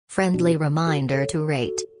Friendly reminder to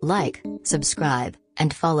rate, like, subscribe,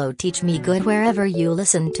 and follow Teach Me Good wherever you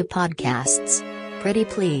listen to podcasts. Pretty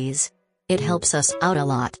please. It helps us out a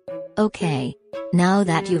lot. Okay. Now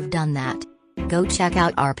that you've done that, go check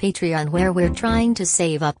out our Patreon where we're trying to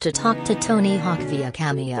save up to talk to Tony Hawk via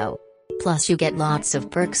Cameo. Plus you get lots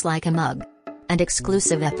of perks like a mug and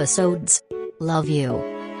exclusive episodes. Love you.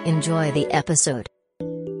 Enjoy the episode.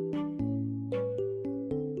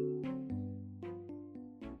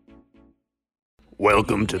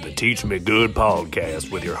 Welcome to the Teach Me Good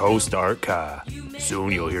podcast with your host, Art Kai.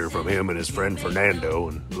 Soon you'll hear from him and his friend Fernando,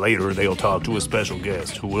 and later they'll talk to a special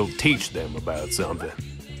guest who will teach them about something.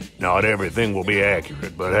 Not everything will be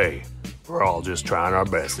accurate, but hey, we're all just trying our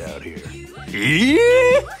best out here.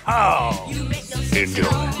 Yeehaw! Enjoy.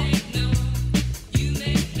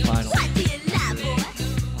 Finally,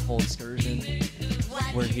 a whole excursion.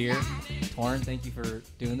 We're here. Torn, thank you for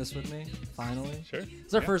doing this with me. Finally, Sure. This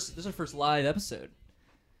is our first. This is our first live episode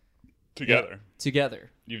Together. Yeah, together.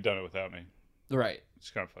 You've done it without me. Right. It's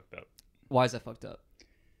kind of fucked up. Why is that fucked up?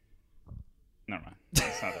 Never mind.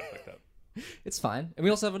 It's not that fucked up. It's fine. And we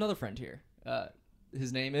also have another friend here.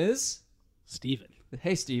 His name is Steven.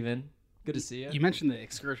 Hey, Steven. Good to see you. You mentioned the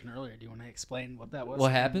excursion earlier. Do you want to explain what that was? What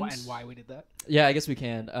and happens? And why we did that? Yeah, I guess we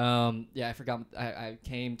can. Yeah, I forgot. I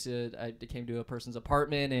came to a person's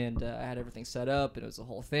apartment and I had everything set up and it was a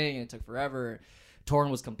whole thing and it took forever.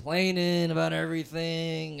 Torn was complaining about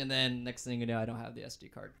everything and then next thing you know, I don't have the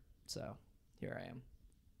SD card. So here I am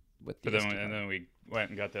with the SD card. And then we went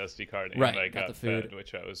and got the SD card and Right, I got got the food. fed,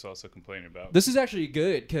 which I was also complaining about. This is actually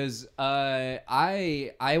good because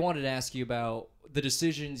I wanted to ask you about the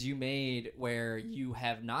decisions you made where you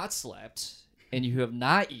have not slept and you have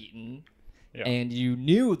not eaten and you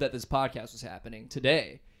knew that this podcast was happening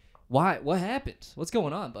today. Why? What happened? What's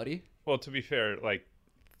going on, buddy? Well, to be fair, like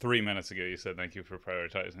 3 minutes ago you said thank you for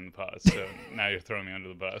prioritizing the pod, so now you're throwing me under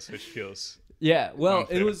the bus, which feels Yeah, well,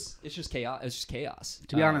 unfair. it's just chaos. It's just chaos.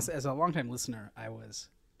 To be honest, as a longtime listener, I was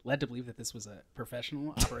led to believe that this was a professional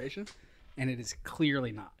operation, and it is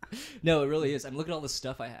clearly not. No, it really is. I'm looking at all the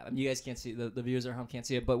stuff I have. I mean, you guys can't see the viewers at home can't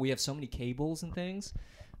see it, but we have so many cables and things.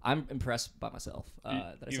 I'm impressed by myself.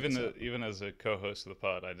 That I set this up. Even as a co-host of the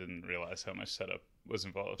pod, I didn't realize how much setup was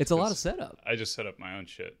involved. It's a lot of 'cause setup. I just set up my own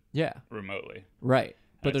shit Yeah, remotely. right.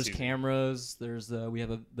 But That's there's easy. cameras. There's we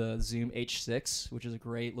have the Zoom H6, which is a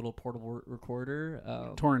great little portable recorder.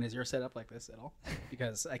 Torrin, is your setup like this at all?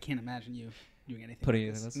 Because I can't imagine you doing anything. Putting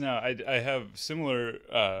like it in this. this. No, I have similar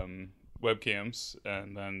webcams,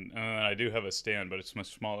 and then I do have a stand, but it's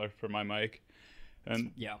much smaller for my mic.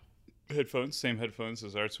 And Yeah, headphones, same headphones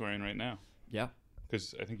as Art's wearing right now, yeah.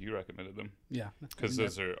 because I think you recommended them. Yeah, Because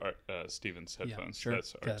those are Steven's headphones. sure.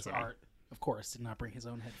 That's Art's because wearing. Art, of course, did not bring his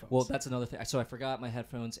own headphones. Well, that's another thing. So I forgot my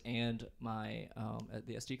headphones and my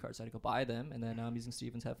the SD card, so I had to go buy them, and then I'm using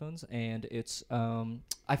Steven's headphones, and it's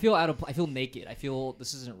I feel I feel naked. I feel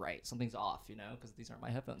this isn't right. Something's off, because these aren't my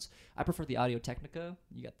headphones. I prefer the Audio Technica.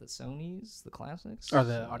 You got the Sonys, the classics. Are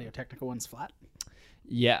the Audio Technica ones flat?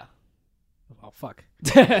 Yeah. Oh, fuck.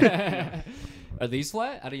 Are these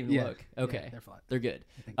flat? I didn't even Yeah. look. Okay. Yeah, they're flat. They're good.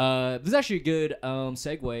 think. This is actually a good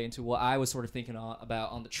segue into what I was sort of thinking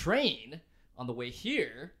about on the train on the way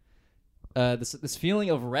here. This feeling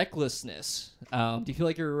of recklessness. Do you feel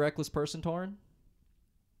like you're a reckless person, Torrin?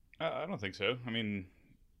 I don't think so. I mean,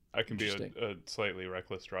 I can be Interesting. a slightly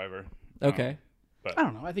reckless driver. Okay. But I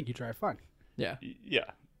don't know. I think you drive fine. Yeah.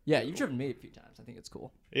 Yeah. Yeah, you've driven me a few times. I think it's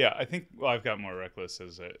cool. Yeah, I think, well, I've got more reckless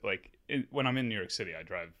as when I'm in New York City, I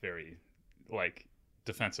drive very,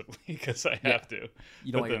 defensively because I have to.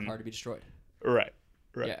 You don't But want your then- car to be destroyed. Right.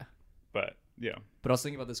 Yeah. But, yeah. But I was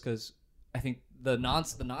thinking about this because I think the not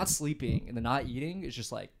sleeping and the not eating is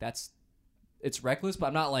just like it's reckless. But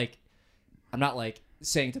I'm not like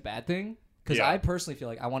saying it's a bad thing because Yeah. I personally feel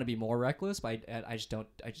like I want to be more reckless, but I just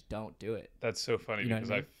don't do it. That's so funny You know what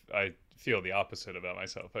because I I feel the opposite about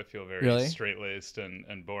myself. I feel very Really? straight-laced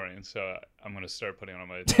and boring. So I'm going to start putting on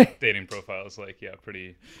my dating profiles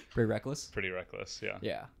pretty Pretty reckless. reckless. Yeah.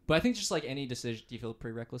 Yeah, but I think just like any decision, do you feel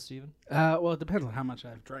pretty reckless, Steven? Well, it depends on how much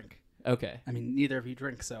I've drank. Okay, I mean, neither of you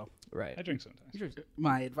drink, so right. I drink sometimes.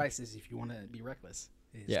 my advice is if you want to be reckless,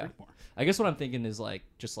 is Yeah. drink more. I guess what I'm thinking is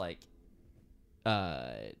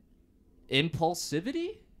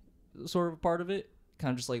impulsivity, sort of a part of it,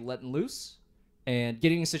 kind of just like letting loose and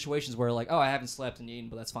getting in situations where like, oh, I haven't slept and eaten,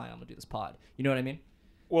 but that's fine. I'm gonna do this pod. You know what I mean?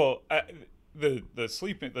 Well, the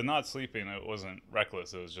not sleeping, it wasn't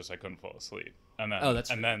reckless. It was just I couldn't fall asleep. And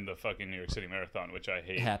then, then the fucking New York City Marathon, which I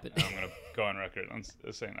hate. Happened. And I'm gonna go on record on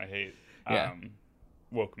saying I hate. Yeah.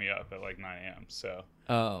 Woke me up at like 9 a.m. So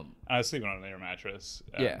Um, I was sleeping on an air mattress.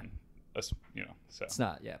 Yeah. So it's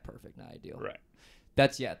not perfect, not ideal. Right.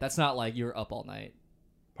 That's not like you're up all night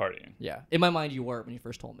partying. Yeah, in my mind you were when you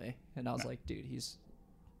first told me, and I was like, dude, he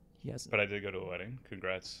hasn't. But I did go to a wedding.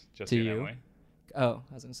 Congrats, Jesse and Emily. Oh,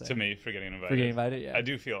 I was gonna say to me for getting invited. For getting invited, yeah. I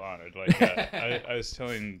do feel honored. Like I was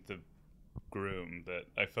telling the groom that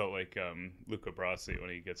I felt like Luca Brasi when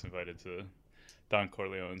he gets invited to Don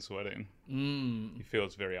Corleone's wedding. He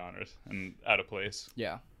feels very honored and out of place.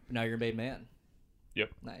 Yeah. Now you're a made man.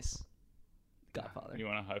 Yep. Nice. Godfather. You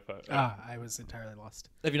want a high five? I was entirely lost.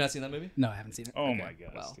 Have you not seen that movie? No, I haven't seen it. Oh my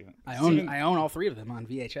god, well, Steven. I own all 3 of them on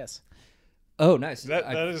VHS. Oh, nice.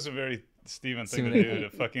 That is a very Steven thing to do, to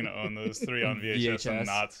fucking own those 3 on VHS and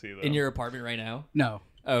not see them. In your apartment right now? No.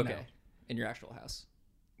 Oh, okay. No. In your actual house?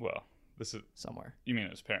 Well, this is somewhere. You mean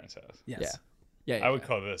his parents' house? Yes. Yeah. I would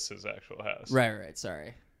call this his actual house. Right.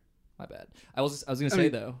 Sorry. My bad. I was gonna say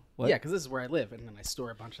though. What? Yeah, because this is where I live, and then I store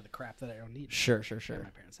a bunch of the crap that I don't need. Sure. At my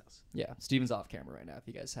parents' house. Yeah, Steven's off camera right now. If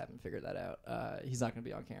you guys haven't figured that out, he's not gonna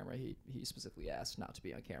be on camera. He specifically asked not to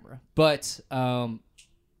be on camera. But the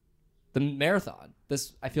marathon.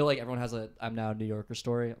 I feel like everyone has a "I'm now a New Yorker"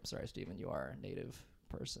 story. I'm sorry, Steven, you are a native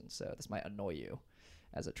person, so this might annoy you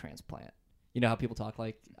as a transplant. You know how people talk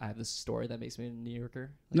like I have this story that makes me a New Yorker?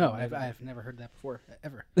 Like, no, I've never heard that before,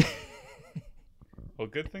 ever. Well,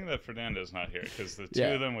 good thing that Fernando's not here, because the two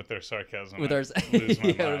of them with their sarcasm with our lose my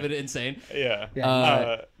mind. It would have been insane. Yeah.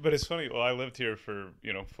 But it's funny. Well, I lived here for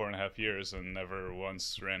 4.5 years and never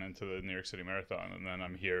once ran into the New York City Marathon, and then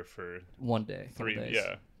I'm here for 1 day, 3 days.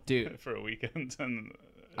 Yeah, dude, for a weekend, and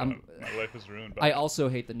my life was ruined. I also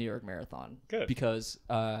hate the New York Marathon. Good. Because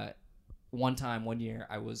one year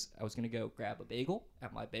I was gonna go grab a bagel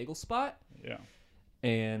at my bagel spot. Yeah.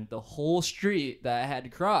 And the whole street that I had to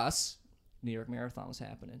cross, New York Marathon was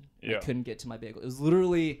happening. Yeah. I couldn't get to my bagel. It was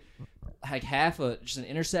literally like just an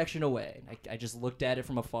intersection away. I just looked at it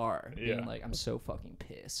from afar, being like, I'm so fucking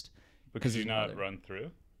pissed. Because you not run through?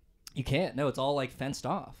 You can't. No, it's all like fenced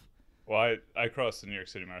off. Well, I crossed the New York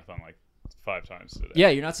City Marathon like 5 times today. Yeah,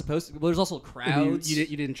 you're not supposed to. Well, there's also crowds.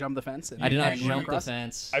 You didn't jump the fence? I did not jump the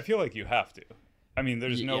fence. I feel like you have to. I mean,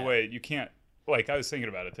 there's no way you can't. Like, I was thinking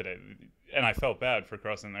about it today, and I felt bad for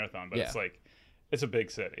crossing the marathon, but it's like, it's a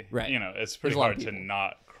big city. Right. It's pretty hard to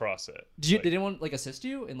not cross it. Did anyone like assist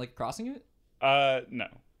you in like crossing it? No.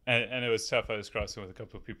 And it was tough. I was crossing with a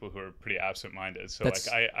couple of people who were pretty absent-minded. So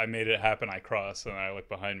I made it happen. I crossed, and I looked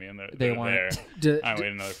behind me, and they're there. I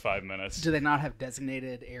waited another 5 minutes. Do they not have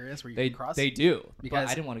designated areas where you can cross? They do. Because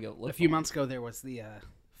I didn't want to go. A few months ago, there was the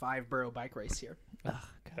 5-borough bike race here.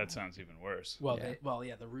 That sounds even worse. Well,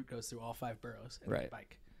 the route goes through all 5 boroughs and the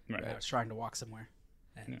bike. Right. I was trying to walk somewhere,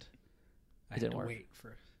 and I had to wait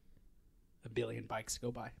for a billion bikes to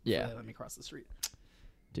go by before they let me cross the street.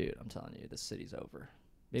 Dude, I'm telling you, this city's over.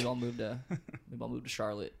 Maybe I'll move to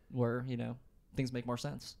Charlotte, where things make more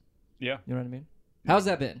sense. Yeah, you know what I mean. How's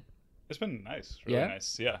that been? It's been nice, really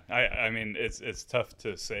nice. Yeah, I mean, it's tough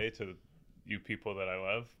to say to you people that I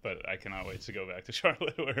love, but I cannot wait to go back to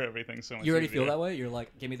Charlotte, where everything's so much. You already easier. feel that way? You're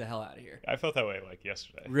like, get me the hell out of here. I felt that way like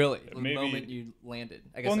yesterday. Really? The moment you landed?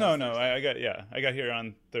 I guess. Well, no. I got here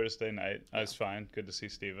on Thursday night. I was fine. Good to see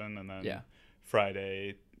Steven, and then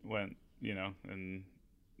Friday went, and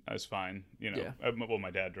I was fine. Well,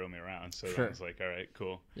 my dad drove me around, so I was like, all right,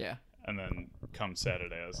 cool. Yeah. And then come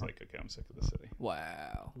Saturday, I was like, okay, I'm sick of the city.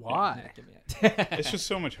 Wow. Why? It's just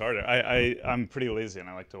so much harder. I'm pretty lazy and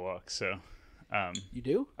I like to walk. So. You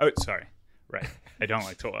do? Oh, sorry. Right. I don't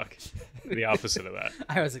like to walk. The opposite of that.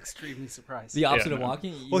 I was extremely surprised. The opposite of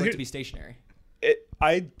walking? You like to be stationary.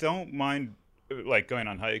 I don't mind like going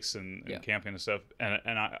on hikes and camping and stuff. And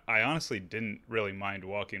I honestly didn't really mind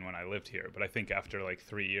walking when I lived here. But I think after like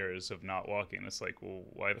 3 years of not walking, it's like, well,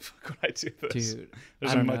 why the fuck would I do this? Dude,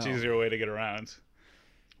 there's a much easier way to get around.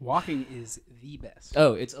 Walking is the best.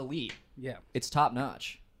 Oh, it's elite. Yeah. It's top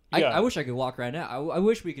notch. Yeah. I wish I could walk right now. I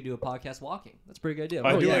wish we could do a podcast walking. That's a pretty good idea.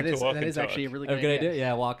 I do like to walk and talk. That is actually a really good idea.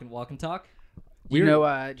 Yeah, walk and talk. Do you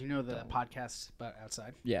know the podcast but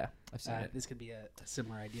outside? Yeah, I've seen it. This could be a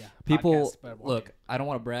similar idea. People, look, I don't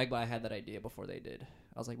want to brag, but I had that idea before they did.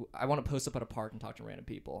 I was like, I want to post up at a park and talk to random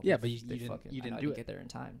people. Yeah, but you didn't do it. Get there in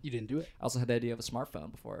time. You didn't do it. I also had the idea of a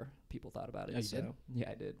smartphone before people thought about it. Oh, you did? Yeah,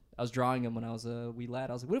 I did. I was drawing them when I was a wee lad.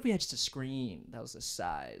 I was like, what if we had just a screen that was this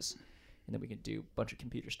size, and then we could do a bunch of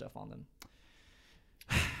computer stuff on them.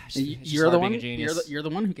 You're the one. You're the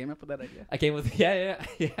one who came up with that idea. I came with yeah.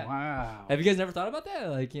 Wow. Have you guys never thought about that?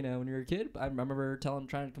 Like when you were a kid, I remember trying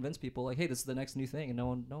to convince people like, hey, this is the next new thing, and no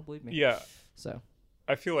one believed me. Yeah. So.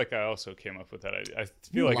 I feel like I also came up with that idea. I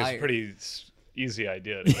feel like it's a pretty easy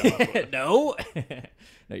idea to come up with. No,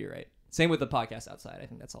 you're right. Same with the podcast outside. I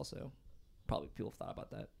think that's also probably people have thought about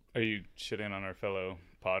that. Are you shitting on our fellow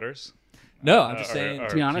potters? No, I'm just saying.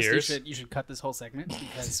 To be honest, peers? you should cut this whole segment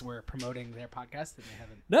because we're promoting their podcast and they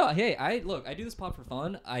haven't. No, hey, I do this pod for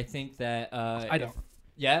fun. I think that I don't.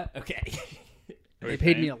 Yeah. Okay. They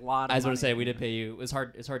paid me a lot. Of I was going money. to say we did pay you. It's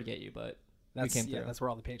hard to get you, but That's we came through. that's where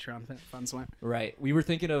all the Patreon funds went. Right. We were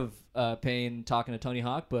thinking of talking to Tony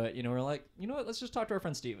Hawk, but we're like, you know what? Let's just talk to our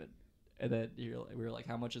friend Steven. And then we were like,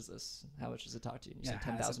 how much is this? How much does it talk to you? And you said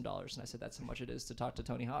 $10,000, and I said that's how much it is to talk to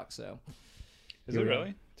Tony Hawk. So. Is it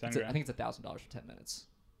really? 10 grand? I think it's $1,000 for 10 minutes.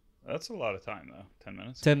 That's a lot of time, though. 10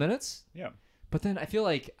 minutes. 10 minutes? Yeah. But then I feel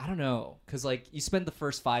like, I don't know, because like you spend the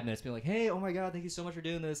first 5 minutes being like, hey, oh my God, thank you so much for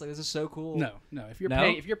doing this. Like, this is so cool. No. If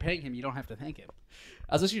you're paying him, you don't have to thank him.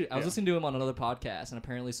 I was listening to him on another podcast, and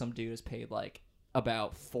apparently some dude has paid like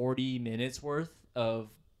about 40 minutes worth of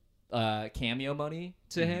cameo money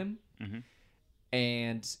to him. Mm-hmm.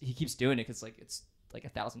 And he keeps doing it because like it's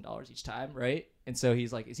like $1,000 each time, right? And so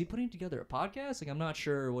he's like, is he putting together a podcast? Like, I'm not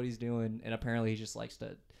sure what he's doing. And apparently he just likes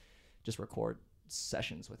to just record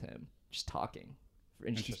sessions with him, just talking,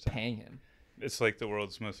 and just keeps paying him. It's like the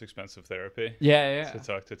world's most expensive therapy. Yeah. To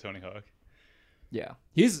talk to Tony Hawk. Yeah,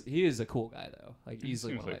 he is a cool guy though. Like he's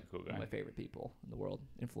like, one of my favorite people in the world.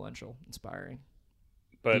 Influential, inspiring.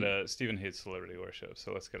 But Steven hates celebrity worship,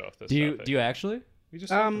 so let's get off this. Do topic. you actually? We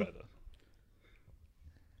just talked about that.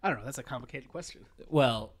 I don't know. That's a complicated question.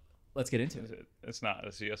 Well, let's get into it. It's not.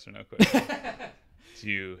 It's a yes or no question. Do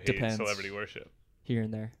you hate Depends. celebrity worship? Here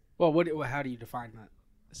and there. Well, how do you define that?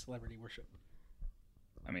 Celebrity worship.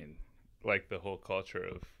 I mean, like the whole culture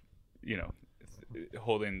of,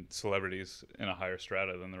 holding celebrities in a higher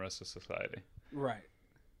strata than the rest of society. Right.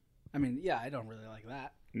 I mean, yeah, I don't really like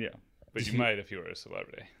that. Yeah, but you might if you were a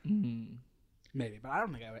celebrity. Maybe, but I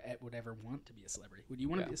don't think I would ever want to be a celebrity. Would you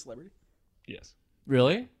want to be a celebrity? Yes.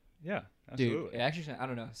 Really? Yeah, absolutely. Dude, actually, I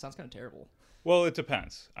don't know. It sounds kind of terrible. Well, it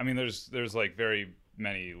depends. I mean, there's like very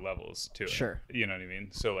many levels to it. Sure. You know what I mean?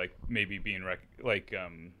 So like maybe being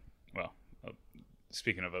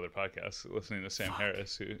speaking of other podcasts, listening to Sam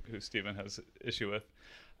Harris, who Steven has issue with,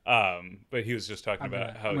 but he was just talking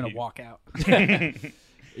about how I'm gonna walk out.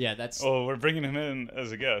 Yeah, that's. Oh, we're bringing him in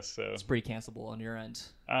as a guest, so it's pretty cancelable on your end.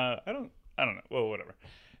 I don't know. Well, whatever.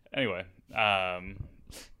 Anyway, fuck,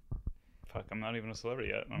 I'm not even a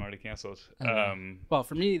celebrity yet. I'm already canceled. Well,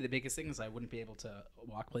 for me, the biggest thing is I wouldn't be able to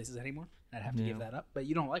walk places anymore. I'd have to give that up. But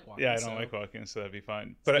you don't like walking. Yeah, I don't like walking, so that'd be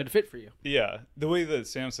fine. But it's a good fit for you. Yeah, the way that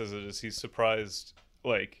Sam says it is he's surprised,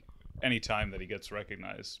 like, any time that he gets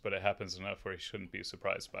recognized, but it happens enough where he shouldn't be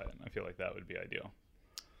surprised by it. And I feel like that would be ideal.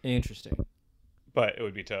 Interesting. But it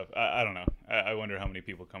would be tough. I don't know. I wonder how many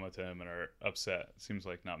people come up to him and are upset. It seems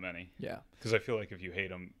like not many. Yeah. Because I feel like if you hate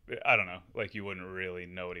him, I don't know, like you wouldn't really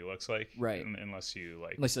know what he looks like. Right. Unless you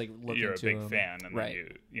like look you're a into big him. fan and Right.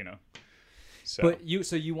 then you know. So. But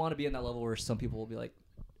you want to be in that level where some people will be like,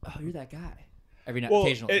 oh, you're that guy. Well,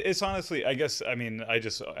 occasionally. it's honestly, I guess, I mean, I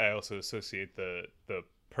also associate the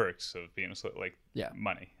perks of being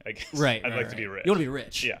money, I guess. Right. I'd like to be rich. You want to be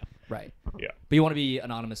rich. Yeah. Right. Yeah. But you want to be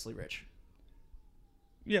anonymously rich.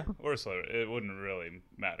 Yeah, or a celebrity. It wouldn't really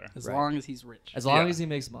matter. As long as he's rich. As long as he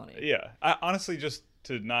makes money. Yeah. I honestly just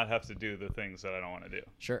to not have to do the things that I don't want to do.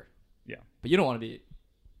 Sure. Yeah. But you don't want to be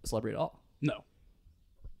a celebrity at all. No.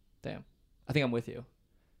 Damn. I think I'm with you,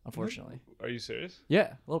 unfortunately. Are you serious?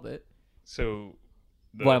 Yeah, a little bit. So,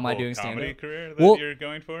 What am I whole doing comedy stand-up? career that Well, you're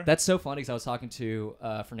going for? That's so funny because I was talking to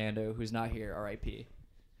Fernando, who's not here, R.I.P.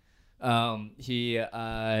 He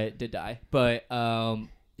did die, but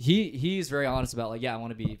he's very honest about like, yeah, I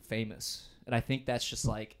want to be famous, and I think that's just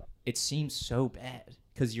like it seems so bad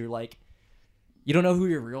because you're like, you don't know who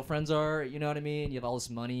your real friends are. You know what I mean? You have all this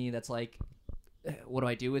money that's like, what do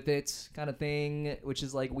I do with it, kind of thing, which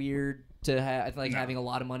is like weird to have. I feel like having a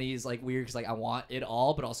lot of money is like weird because like I want it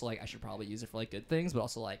all, but also like I should probably use it for like good things, but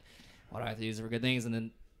also like, why do I have to use it for good things? And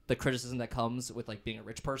then the criticism that comes with like being a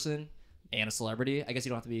rich person and a celebrity. I guess you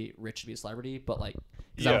don't have to be rich to be a celebrity, but like,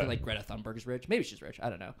 because I don't think like Greta Thunberg is rich. Maybe she's rich. I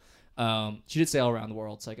don't know. She did sail around the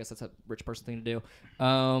world, so I guess that's a rich person thing to do.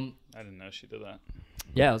 I didn't know she did that.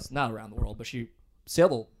 Yeah, it was not around the world, but she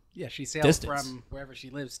sailed. Yeah, she sailed Distance. from wherever she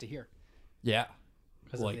lives to here Yeah,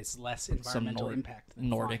 because like it's less environmental impact. Than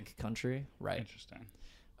Nordic flying. country, right? Interesting.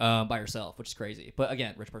 By herself, which is crazy. But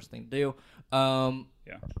again, rich person thing to do.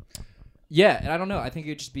 Yeah. Yeah, and I don't know. I think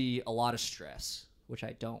it'd just be a lot of stress, which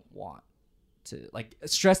I don't want to like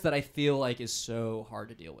stress that I feel like is so hard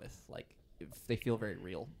to deal with. Like if they feel very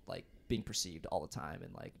real, like being perceived all the time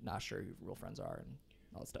and like not sure who real friends are and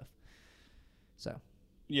all that stuff. So.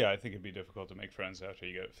 Yeah, I think it'd be difficult to make friends after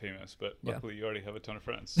you get famous, but luckily you already have a ton of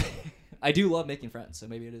friends. So. I do love making friends, so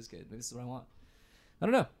maybe it is good. Maybe this is what I want. I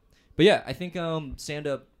don't know. But yeah, I think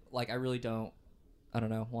stand-up, like I really don't. I don't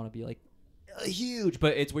know. Want to be like huge,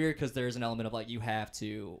 but it's weird because there's an element of like you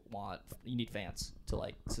need fans to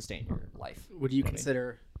like sustain your life. Would you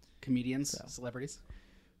consider comedians celebrities?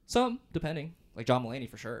 Some, depending. Like John Mulaney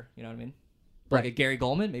for sure. You know what I mean? Like a Gary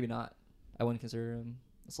Goldman, maybe not. I wouldn't consider him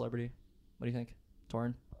a celebrity. What do you think,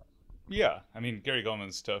 Torrin? Yeah, I mean Gary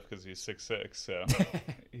Goldman's tough because he's 6'6", so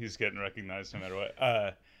he's getting recognized no matter what.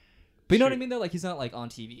 But you know what I mean though? Like he's not like on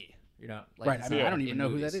TV. You're not like, right. I mean, I don't even know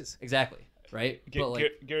who that is. Exactly. Right.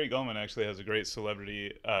 Gary Goldman actually has a great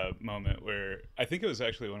celebrity moment where I think it was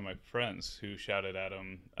actually one of my friends who shouted at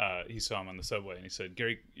him. He saw him on the subway and he said,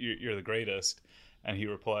 "Gary, you're the greatest." And he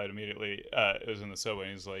replied immediately, it was in the subway,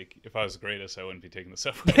 and he's like, "If I was the greatest, I wouldn't be taking the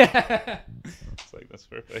subway." It's like, that's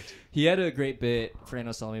perfect. He had a great bit, Fernando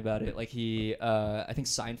was telling me about it. Like I think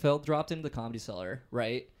Seinfeld dropped into the Comedy Cellar,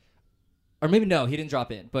 right? Or maybe no, he didn't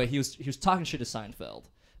drop in, but he was talking shit to Seinfeld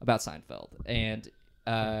about Seinfeld. And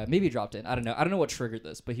maybe he dropped in. I don't know what triggered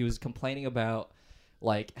this, but he was complaining about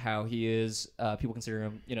like how he is, people consider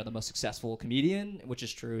him, the most successful comedian, which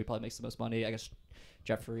is true. He probably makes the most money. I guess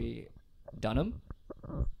Jeffrey Dunham,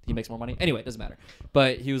 he makes more money. Anyway, it doesn't matter.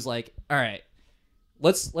 But he was like, all right,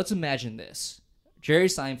 let's imagine this. Jerry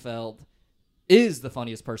Seinfeld is the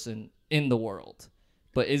funniest person in the world,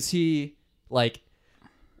 but is he like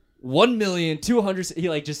 1,200,000? He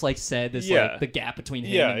like just like said this like the gap between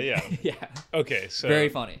him. Yeah. Okay, so very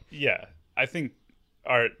funny. Yeah, I think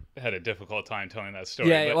Art had a difficult time telling that story.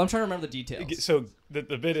 Yeah, well, I'm trying to remember the details. So the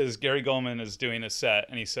bit is Gary Goldman is doing a set,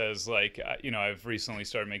 and he says like, I've recently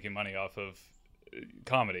started making money off of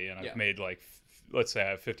comedy, and I've made like, let's say I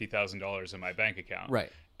have $50,000 in my bank account.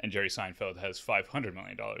 Right. And Jerry Seinfeld has $500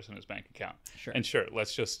 million in his bank account. Sure. And sure,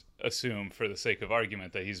 let's just assume for the sake of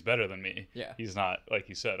argument that he's better than me. Yeah. He's not, like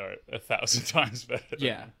you said, 1,000 times better than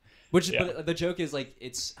me. But the joke is like,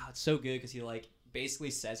 it's so good because he like basically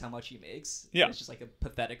says how much he makes. Yeah. It's just like a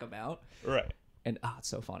pathetic amount. Right. And it's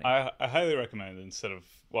so funny. I highly recommend, instead of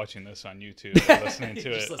watching this on YouTube or listening to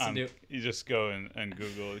it, you just go and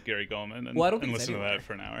Google Gary Goldman and listen to that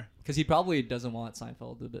for an hour. Because he probably doesn't want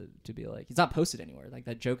Seinfeld to be like, he's not posted anywhere. Like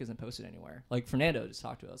that joke isn't posted anywhere. Like Fernando just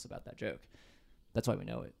talked to us about that joke. That's why we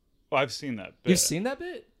know it. Well, I've seen that bit. You've seen that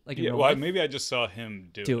bit? Like in real well, life? maybe I just saw him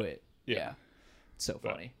do it. Yeah. It's so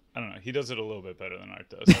But funny. I don't know. He does it a little bit better than Art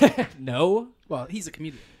does. No? Well, he's a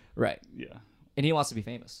comedian. Right. Yeah. And he wants to be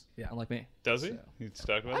famous. Yeah. Unlike me. Does he? So. He's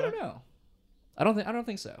talk about I that? don't know. I don't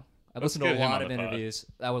think so. I've listened to get a him lot on of the pod. interviews.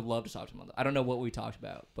 I would love to talk to him. I don't know what we talked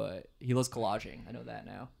about, but he loves collaging. I know that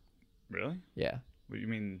now. Really? Yeah. What do you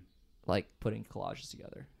mean? Like putting collages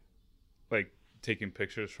together. Like taking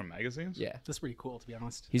pictures from magazines? Yeah. That's pretty cool, to be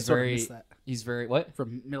honest. He's I sort of very miss that he's very what?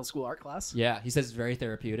 from middle school art class. Yeah, he says it's very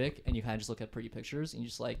therapeutic, and you kind of just look at pretty pictures, and you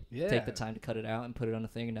just like take the time to cut it out and put it on a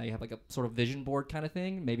thing, and now you have like a sort of vision board kind of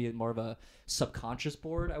thing, maybe more of a subconscious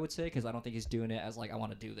board, I would say, because I don't think he's doing it as like I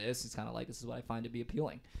want to do this. It's kind of like this is what I find to be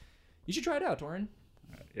appealing. You should try it out, Torrin.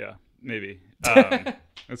 Yeah, maybe.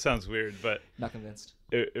 It sounds weird, but Not convinced.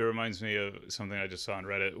 it reminds me of something I just saw on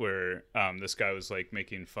Reddit where this guy was like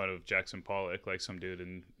making fun of Jackson Pollock, like some dude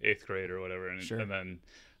in 8th grade or whatever, and, Sure. and then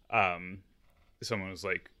someone was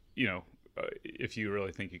like, if you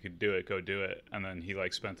really think you could do it, go do it. And then he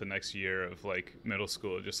like spent the next year of like middle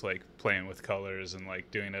school just like playing with colors and like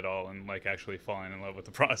doing it all and like actually falling in love with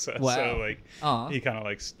the process. Wow. So like Aw. he kind of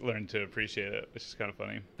like learned to appreciate it, which is kind of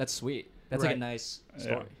funny. That's sweet. That's like a Right. nice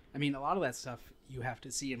story. I mean, a lot of that stuff you have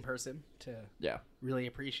to see in person to Yeah. really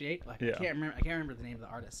appreciate. Like Yeah. I can't remember the name of the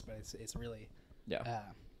artist, but it's really. Yeah.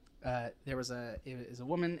 It was a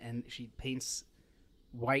woman, and she paints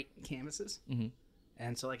white canvases. Mm-hmm.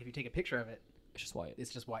 And so, like, if you take a picture of it, It's just white. it's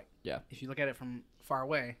just white. Yeah. If you look at it from far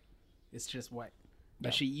away, it's just white. But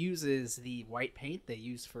Yeah. she uses the white paint they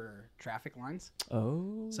use for traffic lines,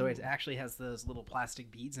 Oh. so it actually has those little plastic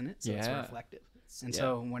beads in it, so it's Yeah. reflective. And yeah.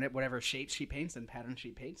 so whatever shape she paints and pattern she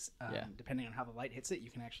paints, Yeah. depending on how the light hits it, you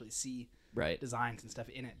can actually see Right. designs and stuff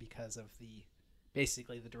in it because of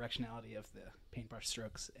basically the directionality of the paintbrush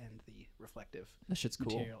strokes and the reflective That shit's cool.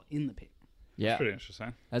 material in the paint. Yeah. Pretty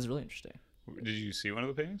interesting. That's really interesting. Did you see one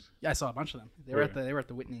of the paintings? Yeah, I saw a bunch of them. They were at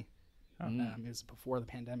the Whitney. It was before the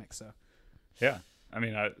pandemic, so Yeah. I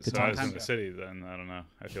mean, I was time in the ago. city then. I don't know.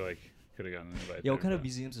 I feel like could have gotten an invite. Yeah, what there, kind of but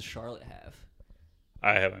museums does Charlotte have?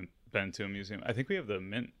 I haven't been to a museum. I think we have the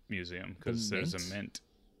Mint Museum because there's a mint.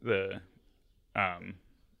 The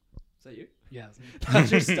Is that you? yeah.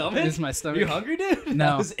 That's your stomach? It's my stomach. You hungry, dude? No.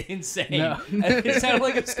 That was insane. No. It sounded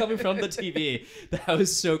like it's coming from the TV. That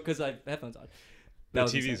was so because I have headphones on. the That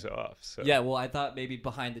was TV's insane. off. So Yeah, well, I thought maybe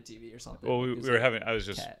behind the TV or something. Well, we It was were like- having. I was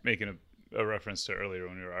just cat. making a reference to earlier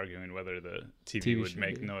when we were arguing whether the TV TV would should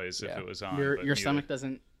make be- noise yeah. if it was on. Your but neither. stomach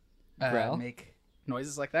doesn't Growl? make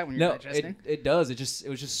noises like that when you're No, digesting? it does. It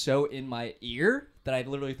was just so in my ear that I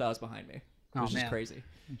literally thought it was behind me. It Oh, was just man. crazy.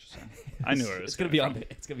 Interesting. I knew where it was It's gonna coming be from. on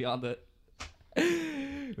the. It's gonna be on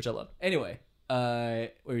the. Which I love. Anyway,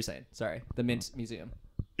 what were you saying? Sorry, the Mint Museum.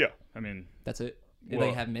 Yeah, I mean, That's it. Do Well-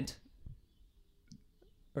 they have mint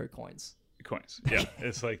or coins? coins. Yeah,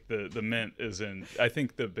 it's like the mint is in. I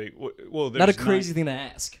think the big. Well, there's Not a crazy thing to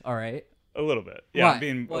ask. All right. A little bit. Yeah, Why? I'm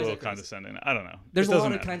being Why a is little that crazy? condescending. I don't know. There's It a lot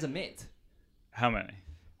doesn't of matter. kinds of mint. How many?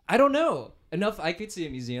 I don't know enough. I could see a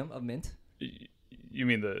museum of mint. You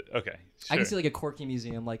mean the? Okay. I can sure. see like a quirky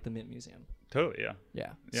museum, like the Mint Museum. Totally. Yeah.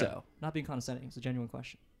 Yeah. Yeah. So not being condescending. It's a genuine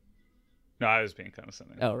question. No, I was being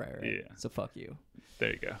condescending. Oh right. Yeah. So fuck you.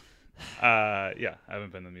 There you go. Yeah, I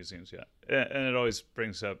haven't been to museums yet, and it always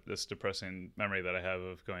brings up this depressing memory that I have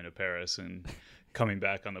of going to Paris and coming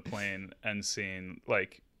back on the plane and seeing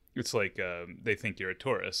like it's like they think you're a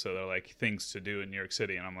tourist, so they're like things to do in New York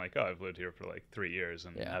City, and I'm like, oh, I've lived here for like 3 years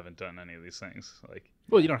and Yeah. haven't done any of these things. Like,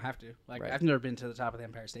 Well, you don't have to. Like, Right. I've never been to the top of the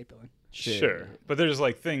Empire State Building. sure, but there's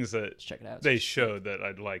like things that Let's check it out. they showed that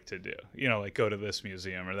I'd like to do. You know, like go to this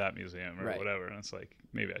museum or that museum or Right. whatever, and it's like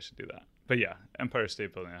maybe I should do that. But yeah, Empire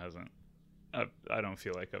State Building hasn't. I don't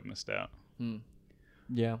feel like I've missed out.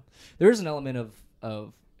 Yeah, there is an element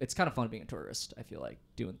of it's kind of fun being a tourist. I feel like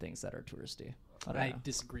doing things that are touristy. I don't I know.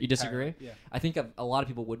 disagree. You disagree? entirely. Yeah. I think a lot of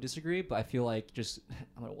people would disagree, but I feel like just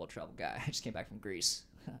I'm a well-traveled guy. I just came back from Greece.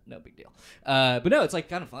 No big deal. But no, it's like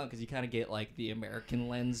kind of fun because you kind of get like the American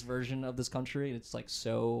lens version of this country. It's like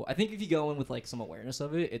so. I think if you go in with like some awareness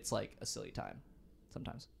of it, it's like a silly time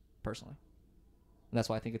sometimes, personally. And that's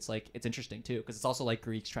why I think it's like it's interesting too because it's also like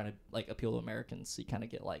Greeks trying to like appeal to Americans. So you kind of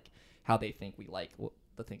get like how they think we like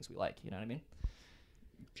the things we like. You know what I mean?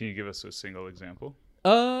 Can you give us a single example?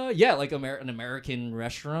 Yeah, like an American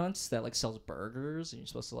restaurant that like sells burgers, and you're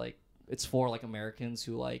supposed to like it's for like Americans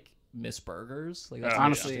who like miss burgers. Like that's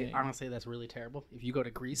Honestly, that's really terrible. If you go to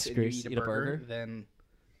Greece and Greece, you eat a burger, burger? then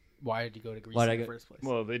why did you go to Greece Why'd I in the go- first place?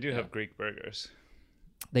 Well, they do have Greek burgers.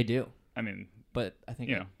 they do, I mean, but I think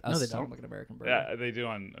You know. us No, they sound don't. like an American burger. yeah, they do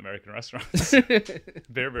on American restaurants.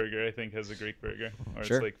 Bear Burger, I think, has a Greek burger, or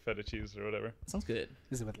Sure. it's like feta cheese or whatever. Sounds good.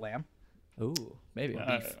 Is it with lamb? Ooh, maybe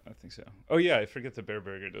I think so. Oh yeah, I forget the Bear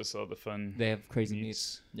Burger does all the fun. they have crazy meats.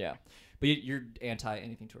 meats. Yeah, but you're anti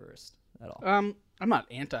anything tourist at all. I'm not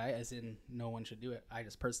anti, as in no one should do it. I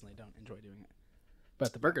just personally don't enjoy doing it.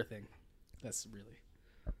 But the burger thing, that's really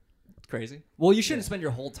Crazy. Well, you shouldn't spend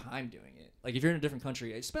your whole time doing it. Like if you're in a different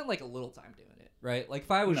country, you spend like a little time doing it, right? Like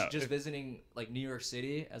if I was No, just if- visiting like New York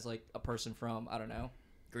City as like a person from I don't know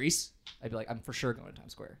Greece, I'd be like I'm for sure going to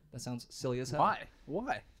Times Square. That sounds silly as hell.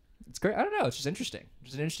 why? It's great. I don't know. It's just interesting.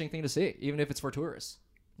 It's an interesting thing to see, even if it's for tourists.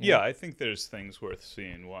 you Yeah, know? I think there's things worth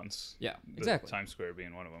seeing once. Yeah, the exactly. Times Square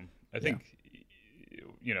being one of them. I think,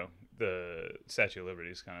 you know, the Statue of Liberty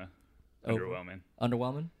is kind of Over. underwhelming.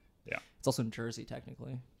 Underwhelming. Yeah. It's also in Jersey,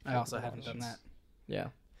 technically. I also haven't done that. Yeah.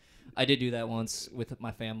 I did do that once with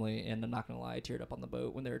my family, and I'm not going to lie, I teared up on the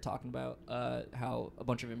boat when they were talking about how a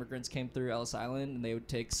bunch of immigrants came through Ellis Island, and they would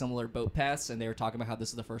take similar boat paths, and they were talking about how this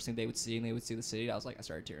is the first thing they would see, and they would see the city. I was like, I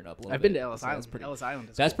started tearing up a little I've bit. been to Ellis So Island. That's pretty, Ellis Island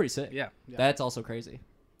is that's cool. pretty sick. Yeah. That's also crazy.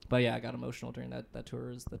 But yeah, I got emotional during that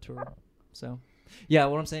tour. Is the tour. So, yeah,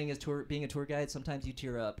 what I'm saying is being a tour guide, sometimes you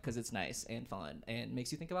tear up because it's nice and fun and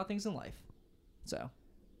makes you think about things in life. So,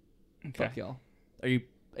 fuck y'all. Are you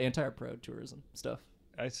anti or pro tourism stuff?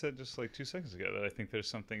 I said just like 2 seconds ago that I think there's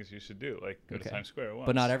some things you should do, like go to Okay. Times Square once.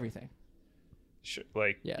 But not everything. Sure,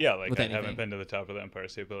 like Yeah, like with I anything. haven't been to the top of the Empire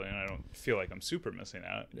State Building, and I don't feel like I'm super missing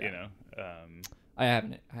out. Yeah. You know, I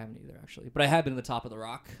haven't either actually, but I have been to the top of the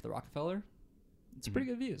Rockefeller. It's pretty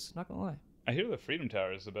good views. Not gonna lie. I hear the Freedom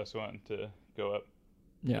Tower is the best one to go up.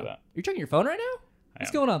 Yeah. that. You're checking your phone right now? I What's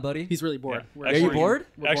am. going on, buddy? He's really bored. Yeah. We're Are you boring him. bored?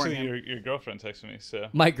 We're boring Actually, him. your girlfriend texted me, so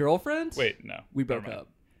My girlfriend? wait, no, We never broke mind. up.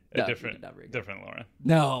 A No, we different, did not break up. different Lauren.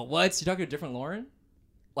 No, what? You're talking to a different Lauren?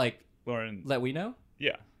 Like Lauren, that we know?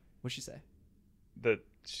 yeah, What'd she say? that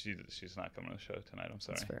she's not coming to the show tonight. I'm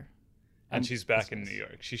sorry. That's fair. And she's back that's in nice. New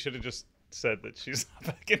York. She should have just said that she's not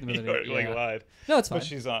back in New Really, York, like yeah. lied. No, it's fine. But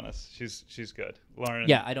she's honest. She's good. Lauren,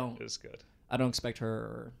 Yeah, I don't- is good. I don't expect her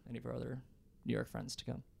or any of our other New York friends to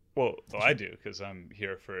come. Well, I do because I'm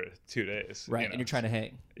here for 2 days. Right, you know, and you're trying to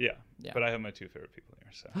hang. Yeah. Yeah. But I have my 2 favorite people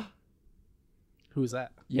here. So, do Who's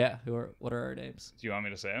that? Yeah, what are our names? you want me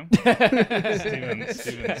to say them?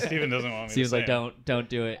 Steven doesn't want me Steven's to say like, 'em. don't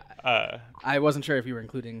do it. I wasn't sure if you were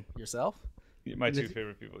including yourself. My 2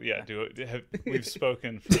 favorite people. Yeah. We've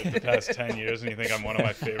spoken for the past 10 years, and you think I'm one of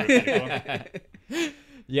my favorite people?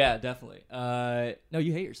 Yeah, definitely. No,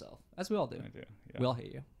 you hate yourself, as we all do. I do. Yeah. We all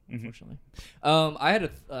hate you. unfortunately. I had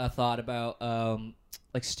a thought about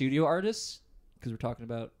like studio artists, because we're talking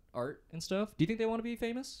about art and stuff. Do you think they want to be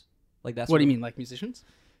famous? Like that's What do you mean, like musicians?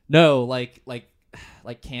 No, like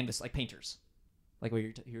canvas, like painters, like what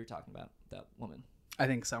you were talking about, that woman. I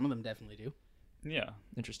think some of them definitely do. Yeah.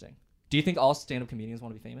 Interesting. Do you think all stand-up comedians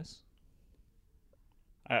want to be famous?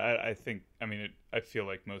 I think, I mean, I feel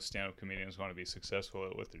like most stand-up comedians want to be successful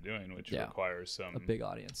at what they're doing, which requires some... a big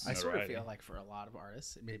audience. I sort of feel like for a lot of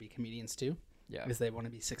artists, maybe comedians too, Yeah. because they want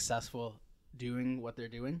to be successful doing what they're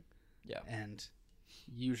doing. Yeah. And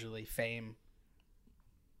usually fame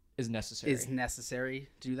Is necessary. is necessary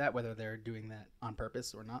to do that, whether they're doing that on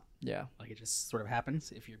purpose or not. Yeah. Like it just sort of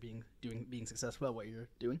happens if you're being successful at what you're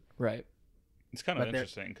doing. Right. It's kind of But they're-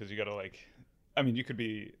 interesting because you got to like... I mean, you could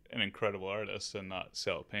be an incredible artist and not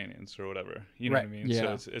sell paintings or whatever. You know Right. what I mean?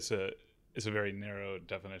 Yeah. So it's a very narrow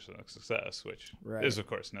definition of success, which Right. is, of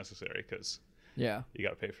course, necessary because Yeah. you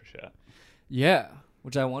got to pay for shit. Yeah.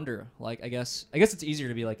 Which I wonder. Like, I guess it's easier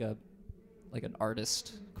to be like an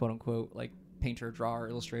artist, quote unquote, like painter, drawer,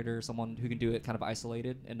 illustrator, someone who can do it kind of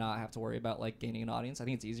isolated and not have to worry about like gaining an audience. I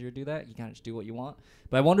think it's easier to do that. You kind of just do what you want.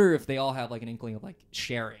 But I wonder if they all have like an inkling of like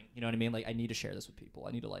sharing. You know what I mean? Like, I need to share this with people.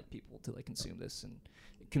 I need to like people to like consume this and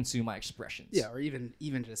consume my expressions. Yeah, or even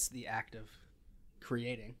just the act of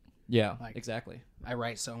creating. Yeah. Like- Exactly. I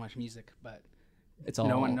write so much music, but It's all.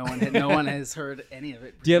 no one has heard any of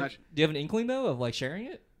it. Do you pretty have much. Do you have an inkling though of like sharing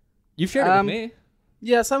it? You've shared it with me.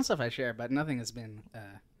 Yeah, some stuff I share, but nothing has been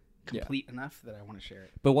complete enough that I want to share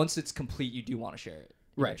it. But once it's complete, you do want to share it.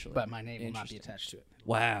 Eventually. But my name will not be Interesting. attached to it.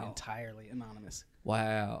 Wow. Entirely anonymous.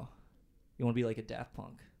 Wow. You want to be like a Daft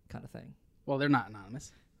Punk kind of thing. Well, they're not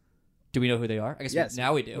anonymous. Do we know who they are? I guess Yes.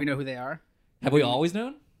 now we do. We know who they are. Have we always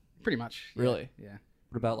known? Pretty much. Yeah. Really? Yeah.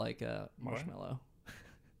 What about like Marshmallow?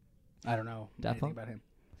 I don't know Daft anything Punk? about him.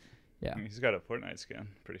 Yeah. He's got a Fortnite skin,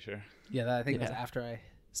 pretty sure. Yeah, I think it was Yeah. after I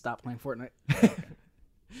stopped playing Fortnite.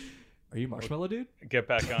 Are you Marshmallow, dude? Get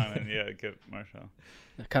back on and get Marshall.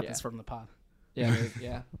 Cut Yeah. this from the pod. Yeah.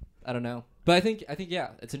 Yeah. I don't know. But I think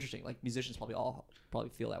yeah, it's interesting. Like musicians probably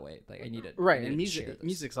feel that way. Like I need it. Right, and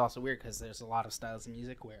music's also weird because there's a lot of styles of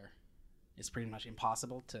music where it's pretty much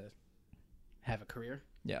impossible to have a career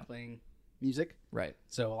Yeah. playing music. Right.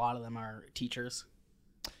 So a lot of them are teachers,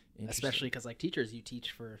 Interesting. especially because like teachers, you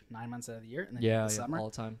teach for 9 months out of the year and then you Yeah. have the summer. All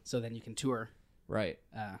the time. So then you can tour Right.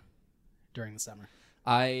 during the summer.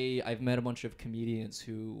 I've met a bunch of comedians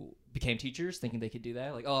who became teachers thinking they could do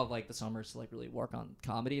that. Like, oh, like the summers to like really work on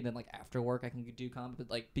comedy, and then like after work I can do comedy. But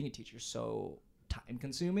like being a teacher is so time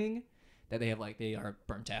consuming that they are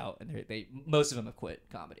burnt out, and they most of them have quit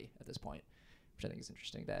comedy at this point, which I think is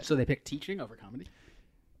interesting. That So they pick teaching over comedy.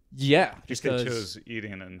 yeah, Just just because chose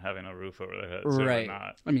eating and having a roof over their heads. Or Right.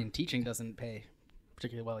 not. I mean, teaching doesn't pay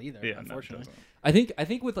particularly well either, Yeah, unfortunately. No, it I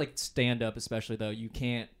think with like stand up especially though, you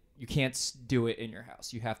can't do it in your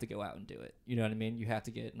house. You have to go out and do it. You know what I mean? You have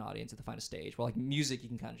to get an audience to find a stage. Well, like music, you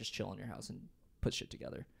can kind of just chill in your house and put shit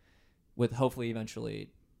together. With hopefully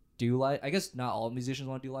eventually do live. I guess not all musicians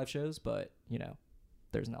want to do live shows, but you know,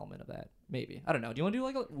 there's an element of that. Maybe I don't know. Do you want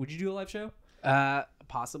to do would you do a live show?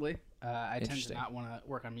 Possibly. I tend to Interesting. not want to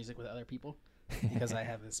work on music with other people because I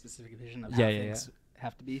have a specific vision of Yeah, how yeah, things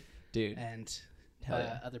have to be, Dude, and Hell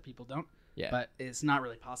yeah. other people don't. yeah, But it's not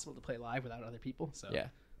really possible to play live without other people, so yeah. I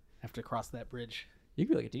have to cross that bridge. You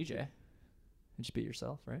could be like a DJ and just be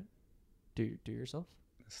yourself, right? Do yourself.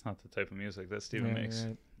 It's not the type of music that Steven Right, makes.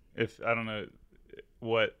 right. If I don't know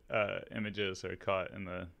what images are caught in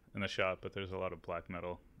the shot, but there's a lot of black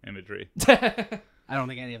metal imagery. I don't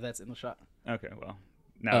think any of that's in the shot. Okay, well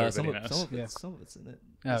now everybody knows. Some of it's in it.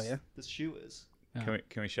 Oh, This- yeah? This shoe is. Can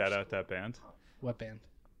we shout out that band? What band?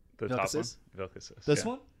 The top one, Vilcasis? Vilcasis. This yeah.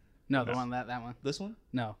 one? No, the Yes. one that one. This one?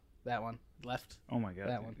 No, that one. Left. Oh my god,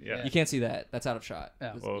 That one. Yeah. Yeah. You can't see that. That's out of shot.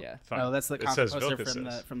 Oh. This- Well, yeah. fine. Oh, that's the It concert says poster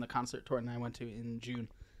Vilcasis. from the concert tour I went to in June.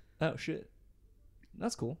 Oh shit.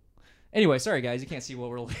 That's cool. Anyway, sorry guys, you can't see what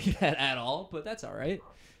we're looking at all, but that's all right.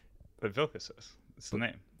 But Vilcasis. It's the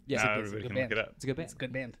name. Yeah, now it's a everybody good can band. look it up. It's a good band. It's a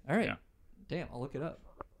good band. All right. Yeah. Damn, I'll look it up.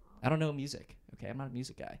 I don't know music. Okay, I'm not a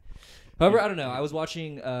music guy. However, I don't know. I was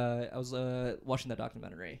watching watching that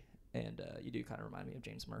documentary, and you do kind of remind me of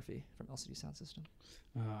James Murphy from LCD Sound System.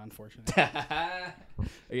 Unfortunately. Are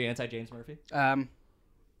you anti James Murphy?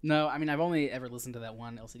 No, I mean I've only ever listened to that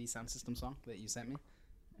one LCD Sound System song that you sent me.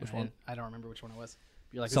 Which And one? I don't remember which one it was.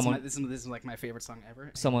 You're like, Someone- this is like my favorite song ever.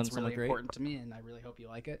 and Someone- it's Someone really Great? important to me, and I really hope you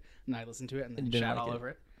like it. And I listened to it and then And didn't shout like all it. over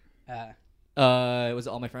it. Was it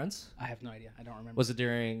All My Friends? I have no idea. I don't remember. Was it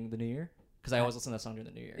during the New Year? because I always listen to that song during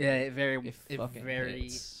the New Year. Yeah, it It fucking very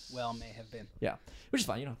hits. well may have been. Yeah, which is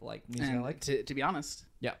fine. You don't have to like music I And like. to be honest,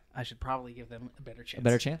 Yeah. I should probably give them a better chance. A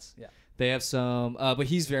better chance. Yeah. They have some, but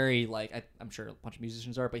he's very like I'm sure a bunch of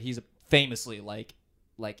musicians are, but he's famously like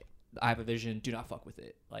I have a vision. Do not fuck with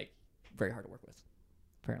it. Like very hard to work with,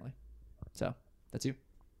 apparently. So that's you.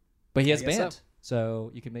 But he has a guess band,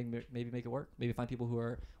 so you can maybe make it work. Maybe find people who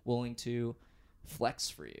are willing to flex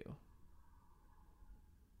for you.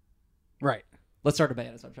 Right. Let's start a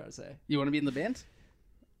band. Is what I'm trying to say. You want to be in the band?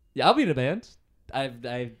 Yeah, I'll be in a band. I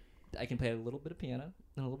can play a little bit of piano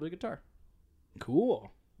and a little bit of guitar.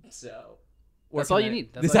 Cool. So That's all you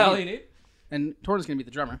need. Is that all you need? And Torna's going to be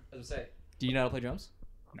the drummer. I was gonna say. Do you know how to play drums?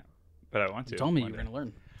 But I want to. You told me one you were day. going to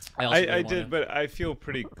learn. also really I wanna- did, but I feel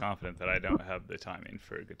pretty confident that I don't have the timing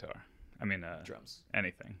for guitar. I mean, drums.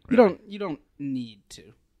 anything. You really. don't need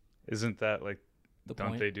to. Isn't that like? The don't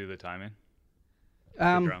point. they do the timing?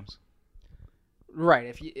 The drums. Right.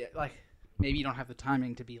 If you like, maybe you don't have the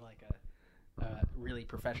timing to be like a really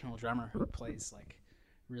professional drummer who plays like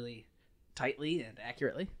really tightly and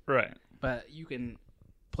accurately, Right. but you can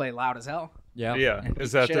play loud as hell. Yeah. Yeah. And beat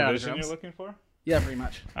Is that shit the out of vision drums. you're looking for? Yeah, pretty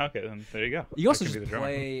much. Okay, then there you go. You also I can just be the drummer.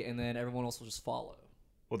 play, and then everyone else will just follow.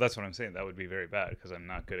 Well, that's what I'm saying. That would be very bad because I'm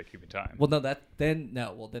not good at keeping time. Well, no, then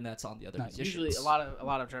that's on the other No, musicians. usually a lot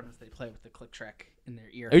of drummers they play with the click track in their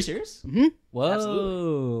ear. Are you serious? Mm-hmm. Whoa.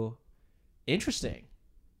 Absolutely. Interesting.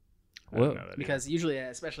 I don't Whoa. know that Because usually,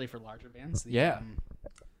 especially for larger bands, Yeah.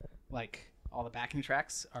 like all the backing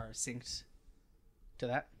tracks are synced to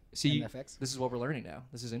that. See, in FX. this is what we're learning now.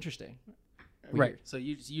 This is interesting. Right. Weird. So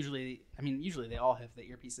usually they all have the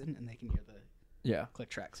earpiece in and they can hear the Yeah. click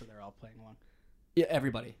track, so they're all playing along. Yeah.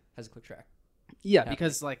 Everybody has a click track. Yeah, Yeah.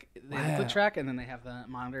 because like they have the Wow. click track and then they have the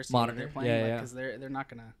monitor. So Monitor, they're playing, yeah, yeah. Because they're not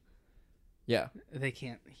gonna. Yeah. They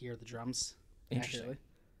can't hear the drums. Interesting. accurately.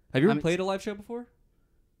 Have you ever I mean, played a live show before?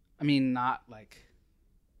 I mean, not like.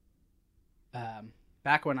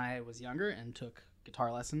 Back when I was younger and took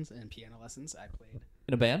guitar lessons and piano lessons, I played.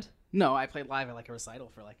 In a band? No, I played live at like a recital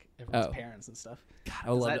for like everyone's Oh. parents and stuff. God, I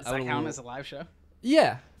would love Does that count as a live show?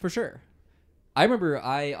 Yeah, for sure. I remember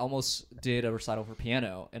I almost did a recital for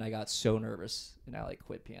piano, and I got so nervous, and I like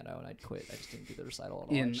quit piano, and I quit. I just didn't do the recital at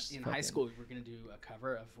all. I In just high fucking- school, we were gonna do a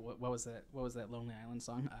cover of what was that? What was that Lonely Island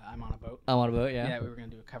song? I'm on a boat. I'm on a boat. Yeah, Yeah, we were gonna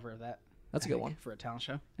do a cover of that. That's a I good think, one. for a talent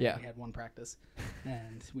show. Yeah. we had one practice,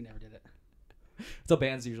 and we never did it. So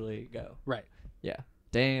bands usually go. Right. Yeah.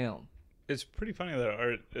 Damn. It's pretty funny that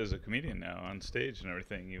Art is a comedian now on stage and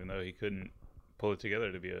everything, even though he couldn't pull it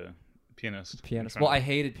together to be a pianist. in Pianist. front Well, of- I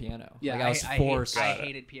hated piano. Yeah, like, I was I forced.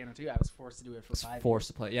 hated piano too. I was forced to do it for 5 forced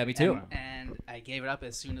to play. Yeah, me years. too. And I gave it up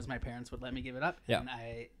as soon as my parents would let me give it up. Yeah. And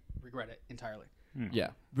I regret it entirely.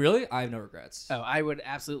 Yeah. Really? I have no regrets. Oh, I would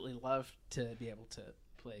absolutely love to be able to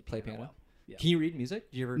play Play piano. well. Yeah. Can you read music?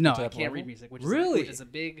 Did you ever? No, get to I that can't level? read music. Which Really? is a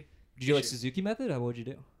big. Did you like issue. Suzuki method? What would you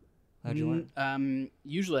do? How'd you learn?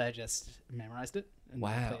 Usually I just memorized it and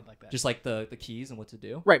Wow. played like that. Just like the keys and what to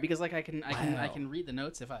do. right, because like I can Wow. read the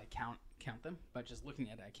notes if I count them, but just looking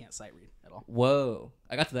at it, I can't sight read at all. Whoa.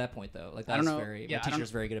 I got to that point though. Like I don't that's know. very. Yeah, my I don't- teacher's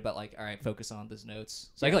very good about like, all right, focus on these notes.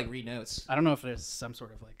 So I can like read notes. I don't know if there's some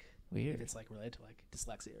sort of like Weird. if it's like related to like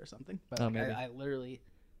dyslexia or something, but Oh, like, maybe. I literally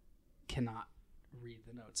cannot read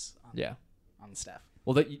the notes on, Yeah. on the staff.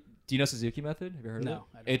 Well, do you know Suzuki method? Have you heard No, of it?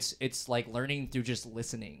 I don't. It's like learning through just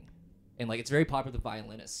listening, and like it's very popular with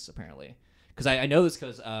violinists apparently. Because I know this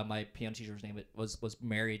because my piano teacher's name was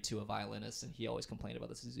married to a violinist, and he always complained about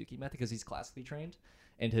the Suzuki method because he's classically trained,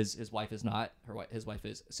 and his wife is not. His wife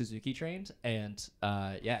is Suzuki trained, and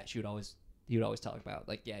yeah, he would always talk about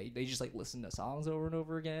like they just like listen to songs over and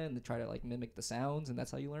over again and they try to like mimic the sounds, and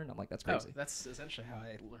that's how you learn. I'm like, that's Oh, crazy. that's essentially how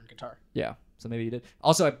I learned guitar. Yeah, so maybe you did.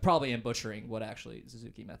 Also, I probably am butchering what actually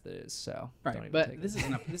Suzuki method is. So don't Right, even but take this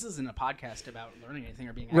it. isn't a podcast about learning anything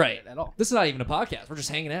or being Right. accurate at all. This is not even a podcast. We're just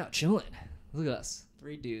hanging out, chilling. Look at us,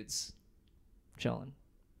 3 dudes, chilling.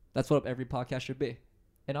 That's what every podcast should be.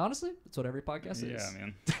 And honestly, that's what every podcast Yeah, is.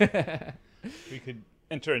 man. We could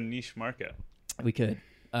enter a niche market. We could.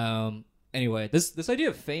 Anyway, this idea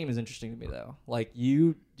of fame is interesting to me though. Like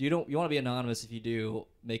you want to be anonymous if you do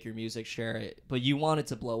make your music, share it, but you want it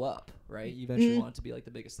to blow up, right? You eventually want it to be like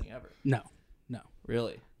the biggest thing ever. No,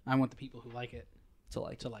 Really, I want the people who like it to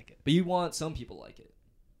like to it. like it. But you want some people like it,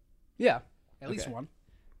 Yeah, at least Okay. one.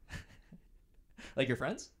 like your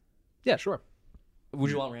friends. Yeah, sure. Would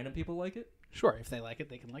you want random people to like it? Sure, if they like it,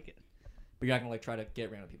 they can like it. But you're not gonna like try to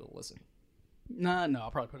get random people to listen. No,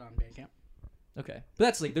 I'll probably put it on Bandcamp. Okay, but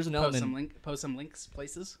that's like there's an Post element. some links,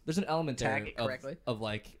 places. There's an element Tag there it correctly. of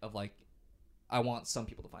like I want some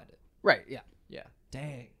people to find it. Right. Yeah. Yeah.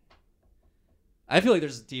 Dang. I feel like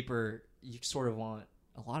there's a deeper you sort of want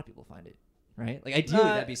a lot of people to find it, right? Like ideally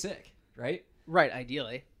that'd be sick, right? Right,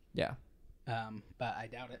 ideally. Yeah. But I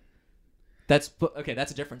doubt it. That's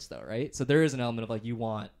a difference though, right? So there is an element of like you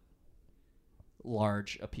want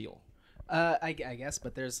large appeal. I guess,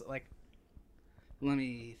 but there's like, let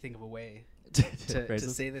me think of a way to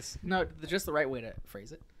say this. No, just the right way to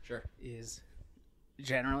phrase it. Sure. Is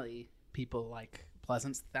generally people like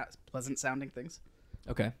pleasant sounding things.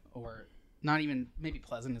 Okay. Or not even, maybe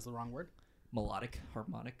pleasant is the wrong word. Melodic,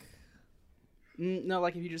 harmonic. No,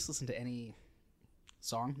 like if you just listen to any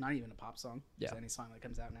song, not even a pop song, yeah, any song that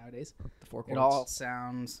comes out nowadays, the four chords. It all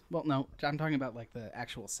sounds, well, no, I'm talking about like the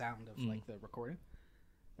actual sound of like the recording.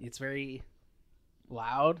 It's very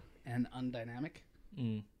loud and undynamic.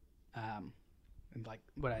 And like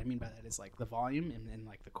what I mean by that is like the volume and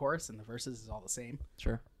like the chorus and the verses is all the same.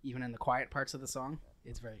 Sure. Even in the quiet parts of the song,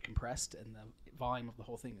 it's very compressed and the volume of the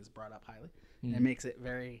whole thing is brought up highly. And it makes it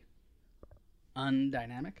very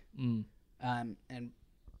undynamic. And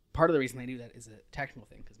part of the reason they do that is a technical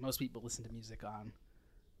thing, because most people listen to music on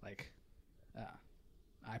like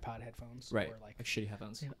iPod headphones, right? Or like shitty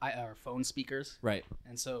headphones, or phone speakers, right?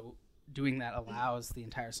 And so doing that allows the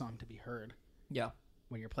entire song to be heard. Yeah.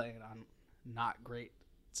 When you're playing it on not great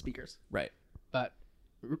speakers, right? But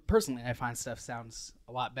personally, I find stuff sounds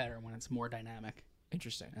a lot better when it's more dynamic,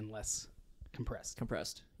 interesting, and less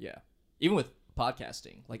compressed. Yeah. Even with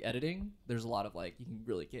podcasting, like editing, there's a lot of like you can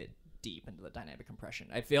really get deep into the dynamic compression.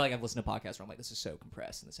 I feel like I've listened to podcasts where I'm like, this is so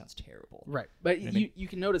compressed and this sounds terrible. Right, but you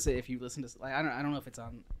can notice it if you listen to like I don't know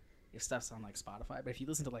if stuff's on like Spotify, but if you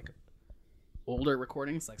listen to like older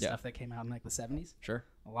recordings, like stuff that came out in like the 70s, sure,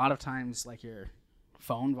 a lot of times like your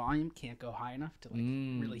phone volume can't go high enough to like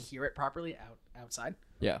really hear it properly outside.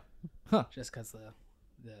 Yeah, just because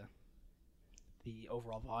the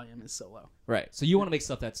overall volume is so low. Right. So you want to make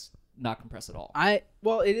stuff that's not compressed at all.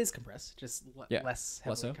 Well, it is compressed, just less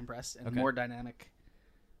heavily compressed and more dynamic.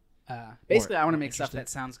 Basically, I want to make stuff that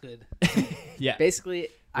sounds good. Yeah. Basically,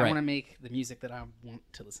 I want to make the music that I want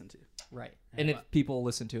to listen to. Right. And if people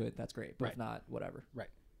listen to it, that's great. But right. If not, whatever. Right.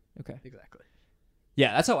 Okay. Exactly.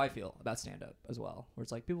 Yeah, that's how I feel about stand-up as well. Where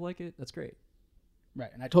it's like, people like it, that's great. Right.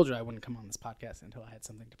 And I told you I wouldn't come on this podcast until I had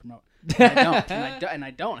something to promote. And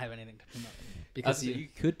I don't have anything to promote. Because you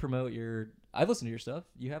could promote your... I've listened to your stuff.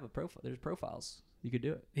 You have a profile. There's profiles. You could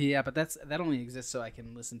do it. Yeah, but that only exists so I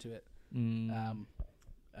can listen to it. When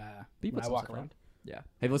I walk around. Yeah.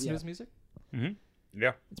 Have you listened to his music? Mm-hmm.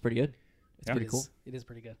 Yeah. It's pretty good. It's pretty cool. It is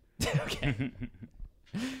pretty good. Okay.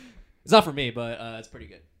 It's not for me, but it's pretty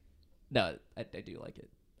good. No, I do like it.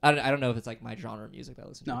 I don't know if it's like my genre of music that I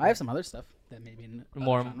listen to. No, I have some other stuff that maybe in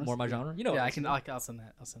more my genre. You know. Yeah, I'll send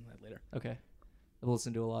that. I'll send that later. Okay. I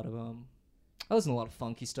listen to a lot of I listen to a lot of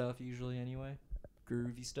funky stuff usually anyway,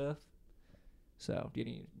 groovy stuff. So, do you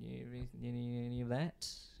need any of that?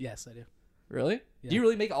 Yes, I do. Really? Yeah. Do you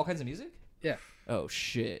really make all kinds of music? Yeah. Oh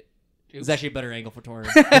shit. It's actually a better angle for Torn.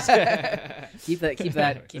 keep that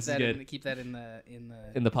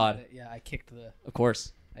in the pod. Yeah, I kicked the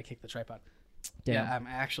tripod. Damn. Yeah,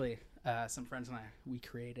 actually some friends and we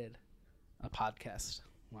created a podcast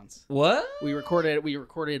once. What? We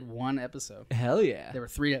recorded one episode. Hell yeah. There were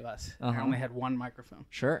 3 of us. And I only had one microphone.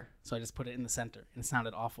 Sure. So I just put it in the center and it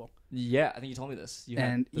sounded awful. Yeah, I think you told me this. You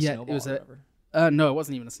had the snowball it was or whatever. No, it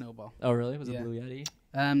wasn't even a snowball. Oh, really? Was it Blue Yeti?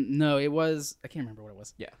 No, it was, I can't remember what it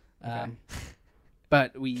was. Yeah. Okay.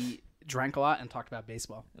 But we drank a lot and talked about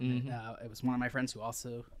baseball. Mm-hmm. It was one of my friends who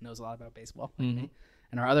also knows a lot about baseball, like me,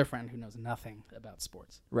 and our other friend who knows nothing about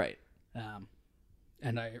sports. Right.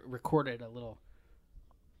 And I recorded a little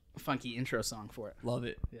funky intro song for it. Love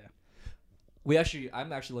it. Yeah.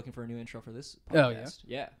 I'm actually looking for a new intro for this podcast. Oh,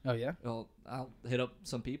 yeah? Yeah. Oh, yeah? Well, I'll hit up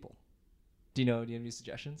some people. Do you have any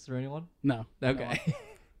suggestions or anyone? No. Okay.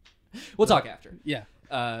 We'll talk after. Yeah.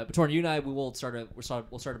 But Torn, you and I, we'll start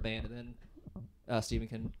a band, and then Steven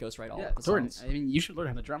can ghostwrite all of the songs. I mean, you should learn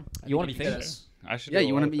how to drum. You want to be famous? I should. Yeah, do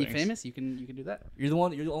you want want to be famous? You can do that. You're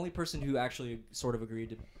the only person who actually sort of agreed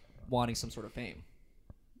to wanting some sort of fame.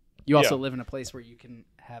 You also live in a place where you can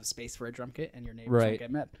have space for a drum kit, and your neighbors won't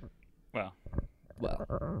get mad. Well,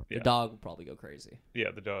 the dog will probably go crazy.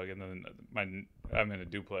 Yeah, the dog, and then I'm in a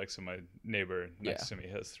duplex, and my neighbor next to me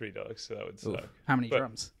has 3 dogs, so that would suck. How many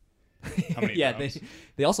drums? How many drums?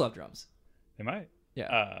 They also have drums. They might.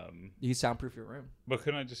 Yeah. You can soundproof your room. But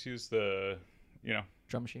couldn't I just use the,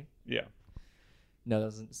 drum machine? Yeah. No,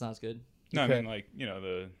 it's not as good. No, I mean like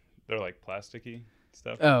they're like plasticky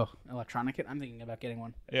stuff. Oh, electronic kit. I'm thinking about getting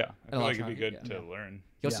one. Yeah, I feel like it'd be good to learn.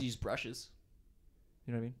 You also use brushes.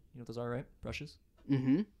 You know what I mean? You know what those are, right? Brushes.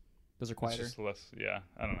 Mm-hmm. Those are quieter. It's just less. Yeah,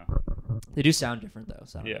 I don't know. They do sound different though.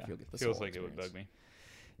 So I don't know if you'll get the feels whole like experience. it would bug me.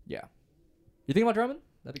 Yeah. You think about drumming?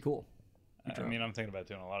 That'd be cool. I mean, I'm thinking about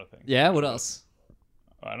doing a lot of things. Yeah. What else?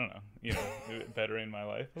 I don't know. Bettering my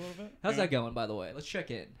life a little bit. How's that going, by the way? Let's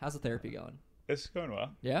check in. How's the therapy going? It's going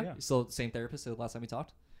well. Yeah. You still the same therapist as the last time we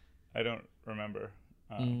talked? I don't remember.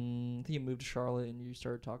 I think you moved to Charlotte and you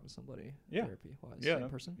started talking to somebody. Yeah. Therapy wise. Yeah. Same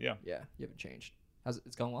person. Yeah. Yeah. You haven't changed.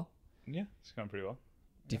 It's going well? Yeah, it's going pretty well.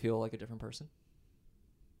 Do you feel like a different person?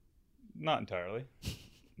 Not entirely.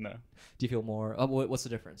 No. Do you feel more? What's the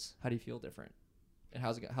difference? How do you feel different? And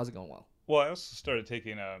how's it going well? Well, I also started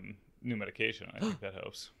taking new medication. I think that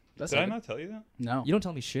helps. That's Did I not tell you that? No. You don't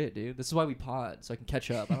tell me shit, dude. This is why we pod, so I can catch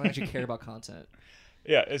up. I don't actually care about content.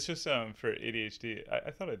 Yeah, it's just for ADHD. I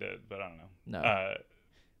thought I did, but I don't know. No.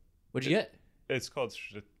 What'd you get? It's called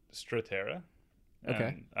Strattera. Okay.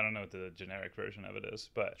 And I don't know what the generic version of it is,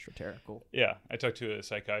 but Strattera, cool. yeah, I talked to a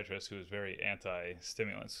psychiatrist who was very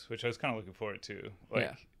anti-stimulants, which I was kind of looking forward to. Like,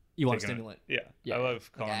 Yeah. You want a taking stimulant? Yeah, I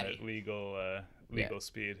love calling Addy. it legal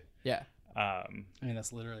speed. Yeah. I mean,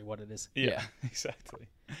 that's literally what it is. Yeah. Exactly.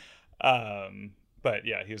 But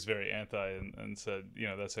yeah, he was very anti and said,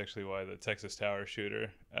 that's actually why the Texas Tower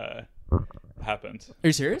shooter happened. Are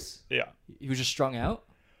you serious? Yeah. He was just strung out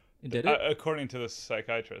and did it? According to the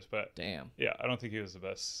psychiatrist, but Damn. yeah, I don't think he was the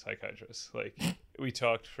best psychiatrist. Like, we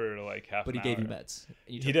talked for like half But an he hour. gave you meds. And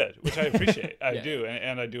you He took did, which I appreciate. I Yeah. do.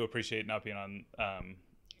 And I do appreciate not being on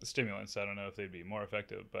stimulants. I don't know if they'd be more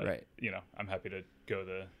effective, but, Right. I'm happy to go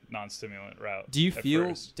the non-stimulant route. Do you at feel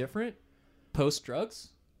first. different post drugs?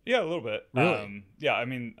 Yeah, a little bit. Really? Yeah, I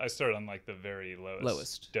mean, I started on like the very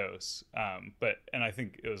Lowest. dose. And I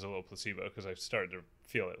think it was a little placebo because I started to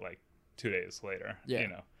feel it like 2 days later.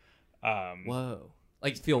 Yeah. Whoa.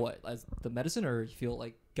 Like, feel what? As the medicine, or you feel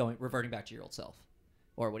like reverting back to your old self?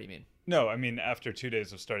 Or what do you mean? No, I mean, after 2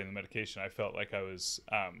 days of starting the medication, I felt like I was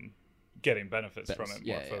getting benefits from it,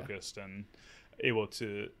 more focused and able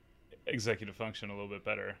to executive function a little bit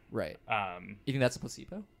better. Right. You think that's a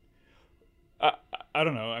placebo? I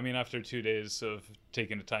don't know. I mean, after 2 days of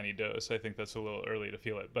taking a tiny dose, I think that's a little early to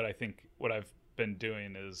feel it. But I think what I've been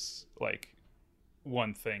doing is like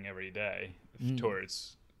one thing every day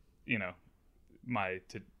towards, my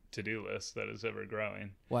to-do list that is ever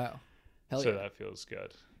growing. Wow. Hell So yeah. that feels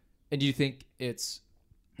good. And do you think it's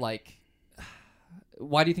like,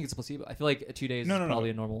 why do you think it's a placebo? I feel like 2 days is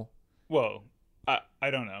probably a normal. Well, I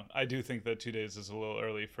don't know. I do think that 2 days is a little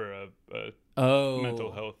early for a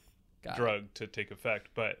mental health drug to take effect,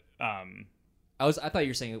 but I thought you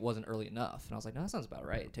were saying it wasn't early enough, and I was like, no, that sounds about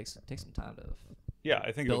right. It takes some time to. yeah,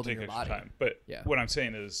 I think it'll build in take your extra body. time. But Yeah. what I'm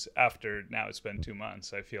saying is, after now it's been 2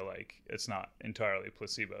 months, I feel like it's not entirely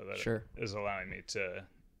placebo that Sure. it is allowing me to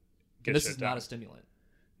get This shit is done. not a stimulant.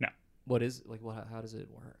 No. What is like? What? How does it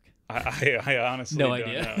work? I honestly No don't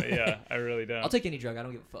idea. know. Yeah, I really don't. I'll take any drug. I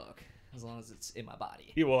don't give a fuck as long as it's in my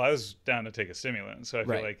body. Yeah, well, I was down to take a stimulant, so I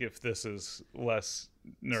feel Right. like if this is less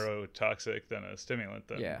neurotoxic than a stimulant,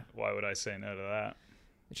 then Yeah. why would I say no to that?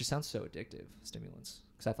 It just sounds so addictive, stimulants.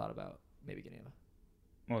 Because I thought about maybe getting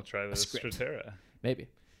We'll try the script. Strattera. maybe.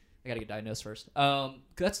 I got to get diagnosed first.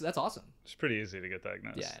 That's awesome. It's pretty easy to get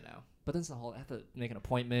diagnosed. Yeah, I know. But then it's the whole. I have to make an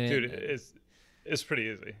appointment. Dude, and- it's pretty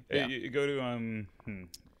easy. Yeah. You go to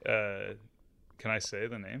can I say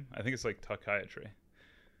the name? I think it's like Talkiatry.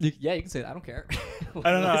 Yeah, you can say that. I don't care. I don't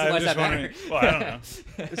know. Why I'm does just that matter? wondering. Well, I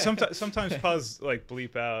don't know. Sometimes pause like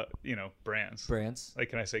bleep out, brands. Brands. Like,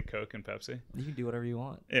 can I say Coke and Pepsi? You can do whatever you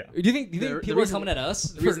want. Yeah. Do you think The people are reason- coming at us?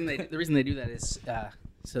 The reason they do that is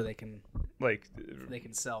so they can Like,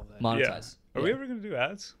 sell the monetize? Are we ever gonna do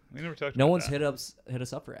ads? We never talked. No about one's that. hit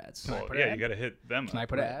us up for ads. Can I Well, put an yeah, ad? you got to hit them. Can I up.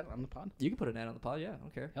 put an ad on the pod? You can put an ad on the pod. Yeah, I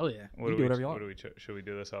don't care. Hell yeah. What You do whatever you want. What do we should we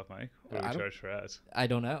do this off mic? What do I we don't- charge for ads? I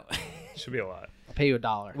don't know. Should be a lot. I'll pay you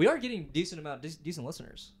 $1. We are getting decent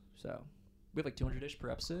listeners. So we have like 200-ish per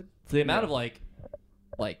episode for the amount of like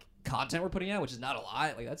content we're putting out, which is not a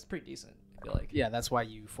lot. Like that's pretty decent. I feel like. Yeah, that's why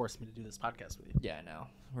you forced me to do this podcast with you. Yeah, I know.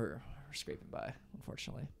 We're scraping by,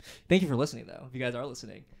 unfortunately. Thank you for listening, though. If you guys are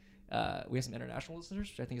listening, we have some international listeners,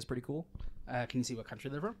 which I think is pretty cool. Can you see what country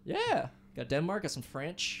they're from? Yeah, got Denmark, got some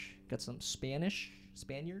French, got some Spaniards.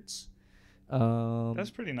 That's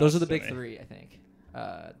pretty nice. Those are the to big me. three, I think,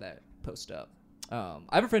 that post up. I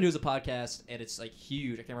have a friend who has a podcast, and it's like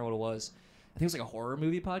huge. I can't remember what it was. I think it was like a horror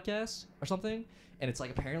movie podcast or something. And it's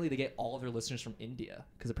like apparently they get all of their listeners from India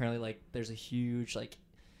because apparently like there's a huge like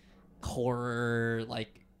horror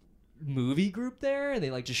like movie group there, and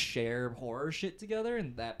they like just share horror shit together.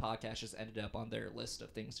 And that podcast just ended up on their list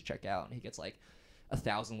of things to check out. And he gets like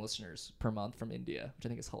 1,000 listeners per month from India, which I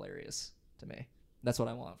think is hilarious to me. That's what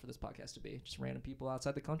I want for this podcast to be, just random people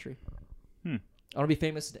outside the country. I want to be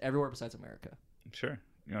famous everywhere besides America. Sure.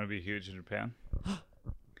 You want to be huge in Japan?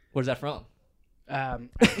 What is that from?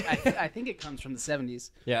 I think it comes from the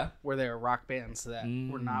 70s. Yeah. Where there were rock bands that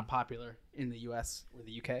were not popular in the U.S. or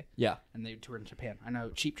the U.K. Yeah. And they toured in Japan. I know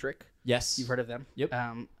Cheap Trick. Yes. You've heard of them? Yep.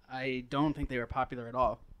 I don't think they were popular at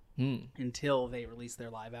all until they released their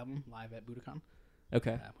live album, Live at Budokan,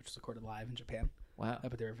 Okay. which was recorded live in Japan. Wow.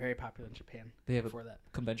 But they were very popular in Japan They have before that.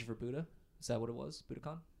 Convention for Buddha? Is that what it was?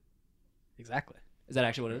 Budokan? Exactly. Is that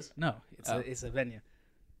actually what it is? No, it's a venue.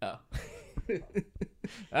 Oh.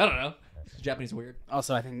 I don't know. Japanese weird.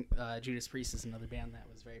 Also, I think Judas Priest is another band that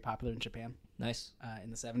was very popular in Japan Nice.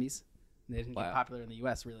 in the 70s. They didn't get popular in the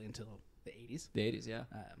U.S. really until the 80s. The 80s, yeah.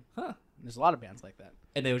 Huh. There's a lot of bands like that.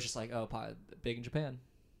 And they were just like, oh, big in Japan.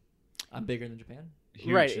 I'm bigger than Japan.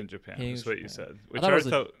 Huge Right. in Japan Huge is what Japan. you said. I Which thought it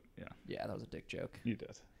was yeah, Yeah, that was a dick joke. you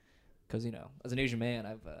did. Because, as an Asian man,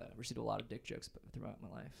 I've received a lot of dick jokes throughout my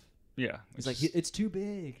life. Yeah. He's like, it's too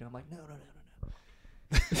big. And I'm like, no.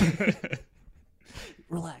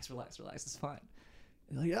 Relax. It's fine.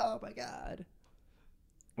 And like, oh, my God.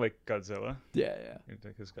 like Godzilla. Yeah. Your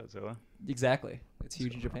dick is Godzilla. Exactly. It's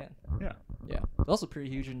huge in Japan. Yeah. Yeah. It's also pretty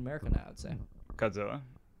huge in America now, I'd say. Godzilla.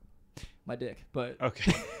 My dick. But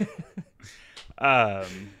Okay. I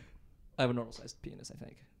have a normal-sized penis, I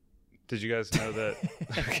think. Did you guys know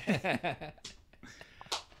that?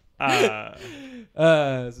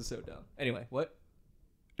 This is so dumb. Anyway, what?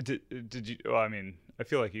 Did you? Well, I mean, I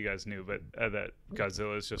feel like you guys knew, but that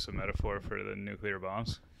Godzilla is just a metaphor for the nuclear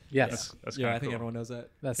bombs. Yes. That's Yeah, kinda I think cool. everyone knows that.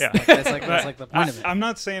 That's Yeah. that's like the point of it. I'm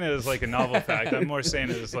not saying it as like a novel fact. I'm more saying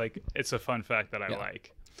it as like it's a fun fact that I Yeah.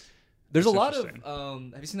 like. There's a That's lot of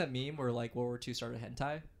interesting. have you seen that meme where like World War II started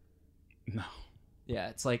hentai? No. Yeah,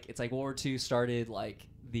 it's like World War II started like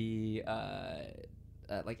the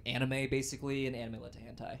like anime basically, and anime led to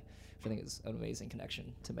hentai. Which I think is an amazing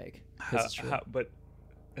connection to make. How so?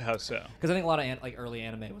 Because I think a lot of like early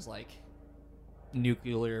anime was like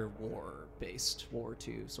nuclear war based, World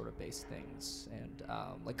War II sort of based things, and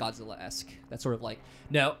like Godzilla-esque. That's sort of like,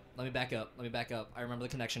 no, let me back up. I remember the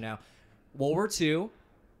connection now. World War II,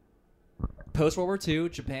 post World War II,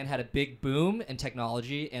 Japan had a big boom in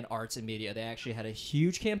technology and arts and media. They actually had a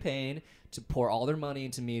huge campaign to pour all their money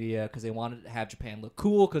into media because they wanted to have Japan look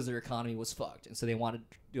cool because their economy was fucked, and so they wanted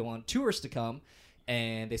tourists to come,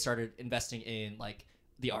 and they started investing in like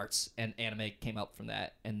the arts, and anime came up from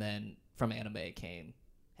that, and then from anime came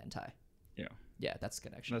hentai. Yeah, that's the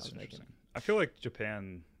connection. That's interesting. I feel like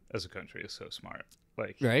Japan as a country is so smart.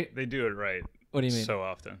 Like, right? They do it right. What do you mean? So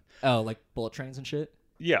often. Oh, like bullet trains and shit.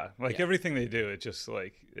 Yeah, like everything they do, it just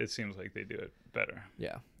like it seems like they do it better.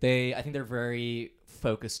 Yeah, I think they're very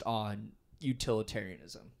focused on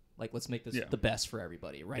utilitarianism. Like, let's make this the best for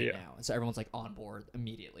everybody right now, and so everyone's like on board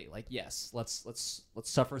immediately. Like, yes, let's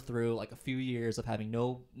suffer through like a few years of having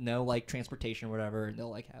no like transportation or whatever, and they'll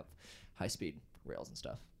like have high speed rails and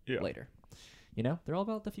stuff later. They're all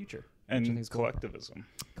about the future And which I think is cool.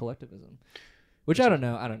 collectivism. Which I don't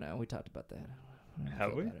know. We talked about that. I don't Have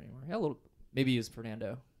feel we? that anymore. Yeah, a little. Maybe it's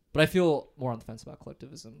Fernando, but I feel more on the fence about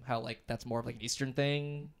collectivism. How like that's more of like an Eastern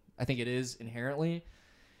thing. I think it is inherently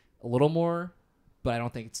a little more, but I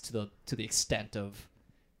don't think it's to the extent of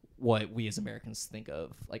what we as Americans think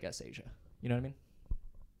of like as Asia. You know what I mean?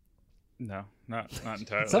 No, not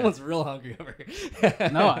entirely. Someone's real hungry over here.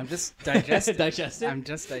 No, I'm just digesting. Digesting? I'm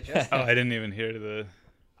just digesting. Oh, I didn't even hear the.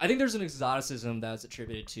 I think there's an exoticism that's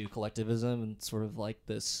attributed to collectivism and sort of like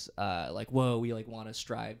this, like, whoa, we like want to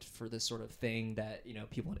strive for this sort of thing that,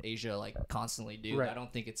 people in Asia like constantly do. Right. I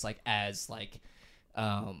don't think it's like as like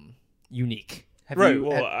unique.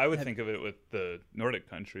 I would think of it with the Nordic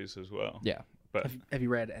countries as well. Yeah. But Have you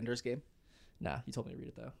read Ender's Game? Nah, you told me to read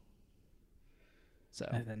it though. So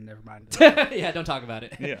Then never mind. yeah, don't talk about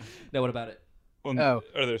it. yeah. No, what about it? Well,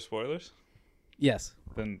 are there spoilers? Yes.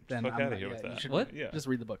 Then Then fuck I'm out not- of here yeah, with you that. should What? Yeah. Just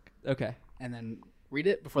read the book Okay, and then read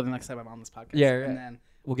it before the next time I'm on this podcast. Yeah, right. And then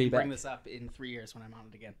we'll get you bring back. this up in 3 years when I'm on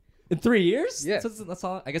it again. In 3 years? Yeah. That's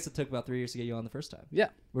all. I guess it took about 3 years to get you on the first time. Yeah.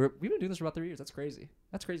 We've been doing this for about 3 years. That's crazy.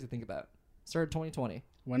 That's crazy to think about. Started 2020.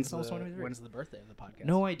 When's It's almost the 2023. when's the birthday of the podcast?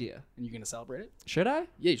 No idea. And you're gonna celebrate it? Should I?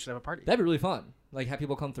 Yeah, you should have a party. That'd be really fun. Like have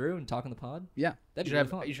people come through and talk on the pod. Yeah, That'd you be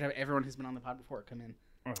should really fun. You should have everyone who's been on the pod before come in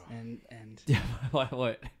Oh, and Yeah.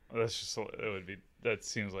 What? that's just that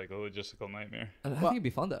seems like a logistical nightmare. I think it'd be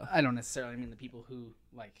fun though. I don't necessarily mean the people who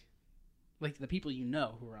like the people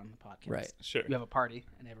who are on the podcast. Right. Sure. You have a party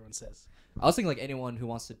and everyone says, I was thinking like anyone who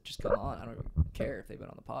wants to just come on. I don't care if they've been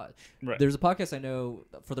on the pod. Right. There's a podcast I know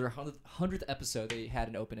for their 100th episode. They had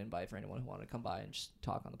an open invite for anyone who wanted to come by and just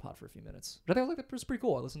talk on the pod for a few minutes. But I think that was pretty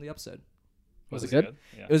cool. I listened to the episode. Was it good?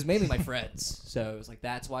 Yeah. It was mainly my friends, so it was like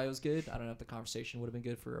that's why it was good. I don't know if the conversation would have been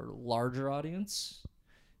good for a larger audience,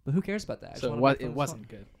 but who cares about that? I just so wanna what? make fun It of wasn't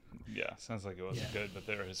fun. good. Yeah, sounds like it wasn't good, but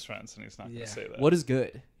they were his friends, and he's not going to say that. What is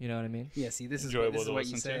good? You know what I mean? Yeah. See, this is Enjoyable what to you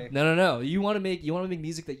listen say. to. No. You want to make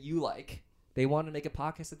music that you like. They want to make a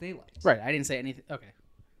podcast that they like. Right. I didn't say anything. Okay.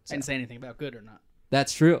 I didn't say anything about good or not.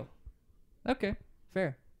 That's true. Okay,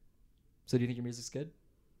 fair. So do you think your music's good?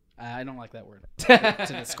 I don't like that word to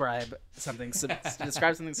describe something. To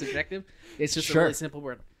describe something subjective, it's just a really simple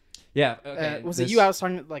word. Yeah. Okay. Was it you? I was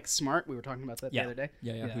talking like smart. We were talking about that the other day.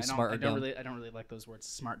 Yeah. Who's I smart or dumb? don't really like those words.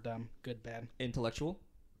 Smart, dumb, good, bad. Intellectual.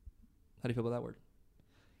 How do you feel about that word?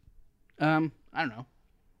 I don't know.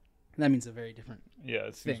 That means a very different. Yeah,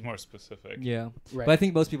 it seems thing. more specific. Yeah. Right. But I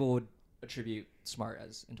think most people would attribute smart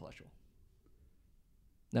as intellectual.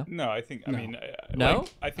 No, I think. I No. mean, No?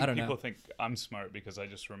 I think don't people know. think I'm smart because I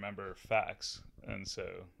just remember facts, and so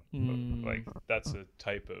Mm. like that's a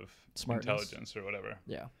type of Smartness. intelligence or whatever.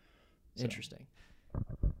 Yeah. So- Interesting.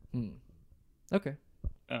 Okay.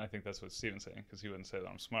 And I think that's what Steven's saying because he wouldn't say that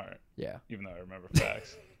I'm smart, Yeah. even though I remember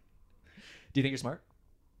facts. Do you think you're smart?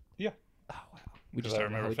 Yeah. Oh wow. Because I talked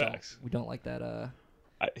about how remember facts. We don't like that.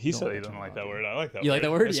 He Don't said like he the doesn't like that terminology. word. I like that word. You like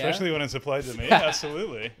that word? Especially Yeah. when it's applied to me.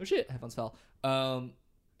 Absolutely. Oh shit! Headphones fell.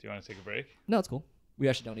 Do you want to take a break? No, it's cool. We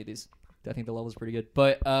actually don't need these. I think the level's pretty good.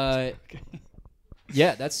 But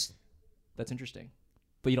yeah, that's interesting.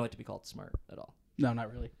 But you don't like to be called smart at all. No,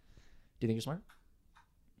 not really. Do you think you're smart?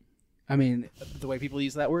 I mean, the way people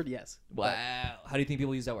use that word, yes. Wow. How do you think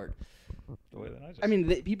people use that word? The way that I just. I mean,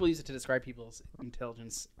 people use it to describe people's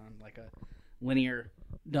intelligence on like a linear,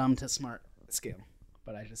 dumb to smart scale.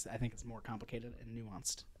 But I think it's more complicated and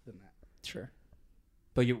nuanced than that. Sure.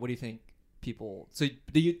 But what do you think people? So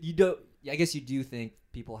do you don't? I guess you do think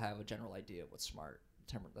people have a general idea of what smart,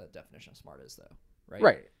 the definition of smart is, though, right?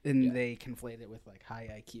 Right. And Yeah. they conflate it with like high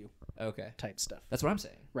IQ Okay. type stuff. That's what I'm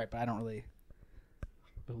saying. Right, but I don't really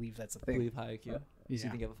believe that's a I thing. believe high IQ. So you Yeah.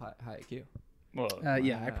 think you have a high IQ? well,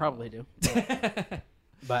 Yeah, I probably do.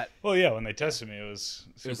 But well, yeah. When they tested me, it was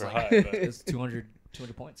It was super like- high. But It's 200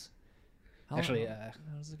 points. actually, how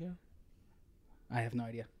does it go? I have no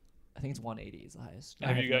idea. I think it's 180 is the highest.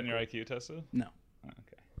 have you gotten your IQ tested? No. Oh,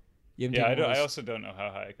 okay. You haven't Yeah, taken one of I those- also don't know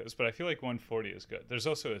how high it goes, but I feel like 140 is good. There's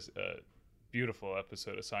also a beautiful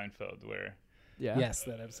episode of Seinfeld where, Yeah. Yes,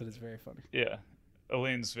 that episode is very funny. yeah,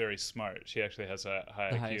 Elaine's very smart. She actually has a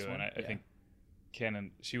high The IQ, highest and one? I Yeah. think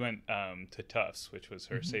Cannon. She went to Tufts, which was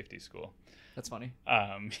her Mm-hmm. safety school. That's funny.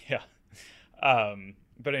 Yeah.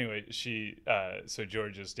 But anyway, so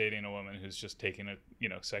George is dating a woman who's just taking a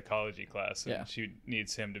psychology class, and Yeah. she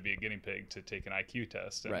needs him to be a guinea pig to take an IQ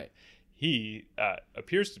test. And Right. He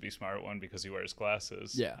appears to be smart, one because he wears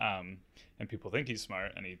glasses. Yeah. And people think he's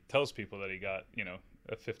smart, and he tells people that he got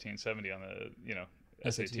a 1570 on the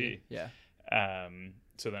SAT. Yeah.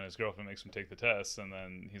 So then his girlfriend makes him take the test, and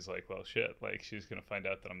then he's like, well, shit, like she's gonna find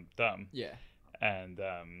out that I'm dumb. Yeah. And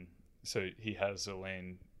so he has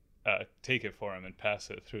Elaine take it for him and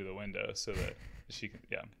pass it through the window so that she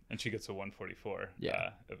can, and she gets a 144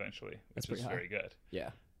 eventually, That's which is pretty high. very good.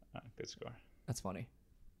 Yeah. Good score. That's funny.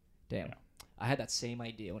 Damn. Yeah. I had that same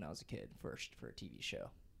idea when I was a kid for a TV show.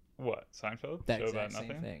 What, Seinfeld? That Show about exact same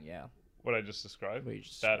nothing? thing. Yeah. What I just described? What you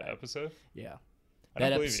just That described. episode? Yeah. I That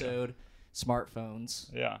don't believe you. episode,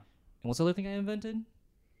 smartphones. Yeah. And what's the other thing I invented?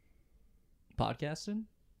 Podcasting?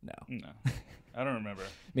 No. No. I don't remember.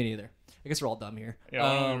 Me neither. I guess we're all dumb here. Yeah,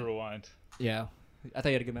 I want to rewind. Yeah. I thought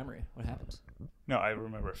you had a good memory. What happened? No, I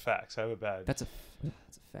remember facts. I have a bad. That's a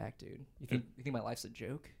fact, dude. You think my life's a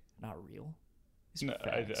joke? Not real? These No, are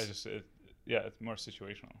I facts. just it's more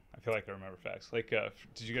situational. I feel like I remember facts. Like,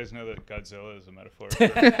 did you guys know that Godzilla is a metaphor for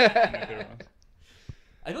nuclear bombs?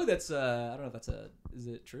 I feel like that's I don't know if that's is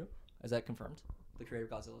it true? Is that confirmed? The creator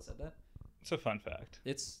of Godzilla said that? It's a fun fact.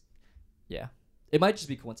 Yeah. It might just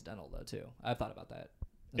be coincidental though too. I've thought about that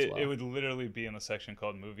as well. It would literally be in the section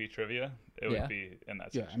called movie trivia. It Yeah. would be in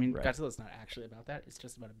that Yeah, section. I mean, Right. Godzilla's not actually about that. It's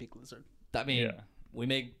just about a big lizard. I mean, Yeah. we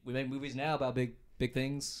make movies now about big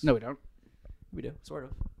things. No, we don't. We do, sort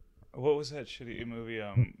of. What was that shitty movie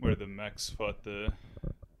where the mechs fought the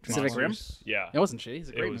Pacific Rim? monsters? Yeah. It wasn't shitty. It's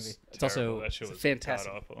a It great was movie. It's also- terrible. That shit it's was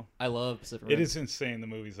fantastic. awful. I love Pacific It Rim. is insane the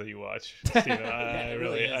movies that you watch, Steven. it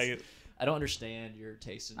really is. I I don't understand your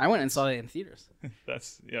taste in I went and saw it in theaters.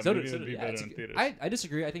 that's So maybe did, it would be yeah, better it's in a- theaters. I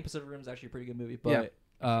disagree. I think Pacific Rim is actually a pretty good movie, Yeah.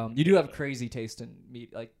 but you do have crazy taste in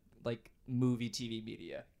like movie TV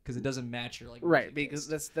media because it doesn't match your like Right, music because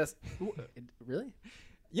taste. that's really.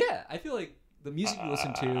 Yeah, I feel like the music you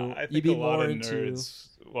listen to, I you'd think be a lot more of into. nerds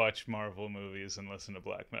watch Marvel movies and listen to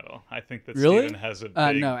black metal. I think that Really? Steven has a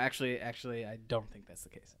big. No, actually, I don't think that's the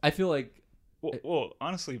case. I feel like Well,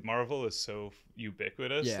 honestly, Marvel is so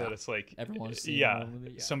ubiquitous that it's like everyone's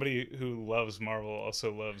somebody who loves Marvel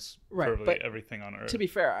also loves Right, probably but everything on Earth. To be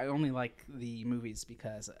fair, I only like the movies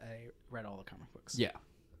because I read all the comic books. Yeah.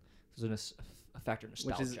 There's a factor of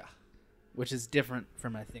nostalgia. Which is different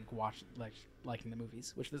from, I think, liking the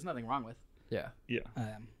movies, which there's nothing wrong with. Yeah. Yeah.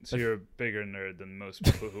 So you're a bigger nerd than most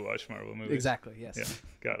people who watch Marvel movies. Exactly. Yes. Yeah.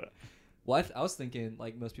 Got it. Well, I was thinking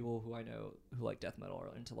like most people who I know who like death metal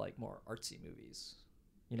are into like more artsy movies.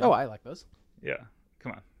 You know? Oh, I like those. Yeah.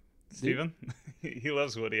 Come on, Steven. He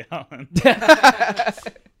loves Woody Allen.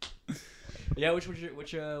 Yeah. Which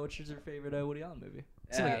is your favorite Woody Allen movie?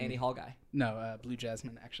 Seems like an Annie Hall guy. No, Blue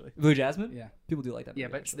Jasmine, actually. Blue Jasmine. Yeah. People do like that movie. Yeah,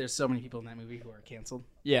 but actually. there's so many people in that movie who are canceled.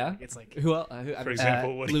 Yeah. It's like Who else? For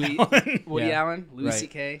example, Woody Woody Yeah. Allen, Louis Right.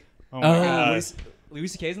 C.K. Oh my God. Louis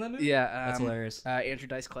C.K.'s in that movie. Yeah, That's hilarious. Andrew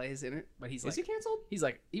Dice Clay is in it, but he's Is he canceled?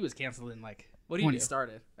 he was canceled in like What do you when do? he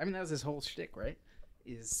started. I mean, that was his whole shtick, right?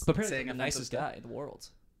 Is But apparently saying he's the offensive nicest stuff. guy in the world.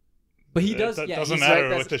 But he does. That Yeah, doesn't he's matter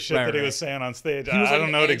like- with the shit right, that he right. was saying on stage. He was I like don't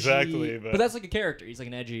an know it edgy- exactly, but that's like a character. He's like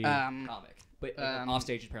an edgy comic. But off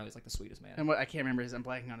stage, apparently, he's like the sweetest man. And what I can't remember I'm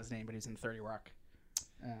blanking on his name, but he's in 30 Rock.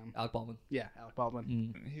 Alec Baldwin. Yeah, Alec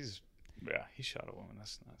Baldwin. he shot a woman.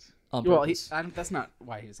 That's nuts. On Well, purpose. that's not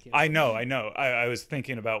why he was canceled. I know. I was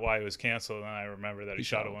thinking about why he was canceled, and I remember that he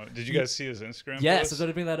shot a woman. Did you guys see his Instagram? Yes, I post? was going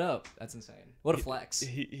to bring that up. That's insane. What a flex.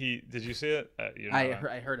 He did you see it?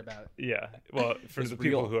 I heard about it. Yeah. Well, for It's the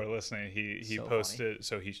people real. who are listening, he So posted.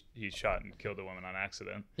 So he shot and killed a woman on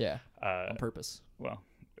accident. Yeah. On purpose. Well,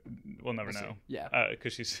 we'll never We'll see. know. Yeah.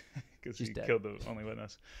 Because he dead. killed the only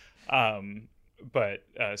witness.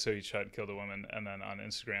 So he shot and killed a woman, and then on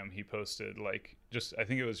Instagram he posted like I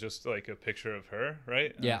think it was just like a picture of her,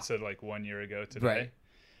 right? And Yeah. it said like 1 year ago today. Right.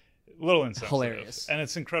 Little insensitive. Hilarious. And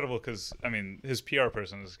it's incredible because I mean his PR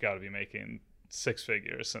person has got to be making six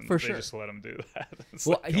figures, and For they sure. just let him do that. It's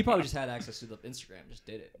Well, like, he come probably on. just had access to the Instagram, just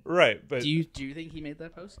did it. Right, but Do you think he made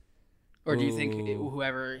that post? Or do you think Ooh.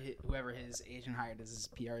 whoever his agent hired as his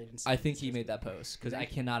PR agency? I think he made that post because I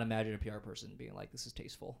cannot imagine a PR person being like, "This is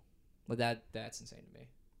tasteful." Like that's insane to me.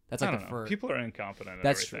 That's I like don't the know. first. People are incompetent at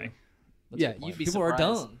That's everything. true. That's a Yeah, good point. you'd be people are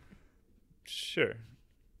surprised. dumb. Sure.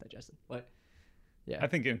 Digested. What? Yeah. I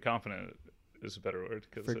think incompetent is a better word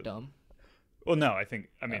For because dumb. Well, no, I think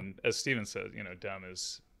as Steven said, dumb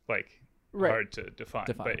is like Right. hard to define,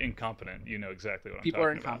 but incompetent, you know exactly what People I'm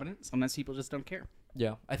are talking about. incompetent. Sometimes people just don't care.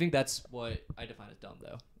 Yeah, I think that's what I define as dumb,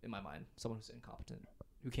 though, in my mind. Someone who's incompetent,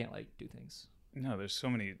 who can't like do things. No, there's so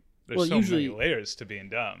many Well, many usually- layers to being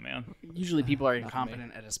dumb, man. Usually, people are Not for me.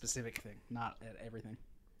 incompetent at a specific thing, not at everything.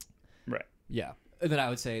 Right. Yeah, and then I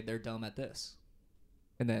would say they're dumb at this,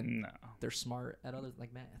 and then No. they're smart at other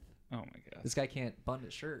like math. Oh my god. This guy can't button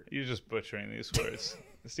his shirt. You're just butchering these words.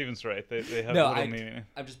 Steven's right. They have No, little meaning.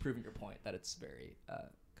 I'm just proving your point that it's very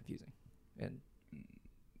confusing and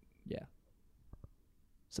yeah,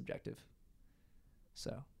 subjective.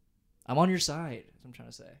 So, I'm on your side. Is what I'm trying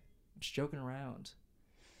to say. I'm just joking around.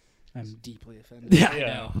 I'm deeply offended. Yeah, I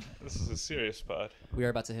Yeah. know. This is a serious spot. We are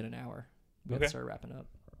about to hit an hour. We have Okay. to start wrapping up.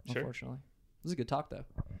 Sure. Unfortunately, this is a good talk though.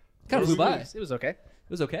 Kind of flew by. It was okay. It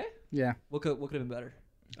was okay. Yeah. What could have been better?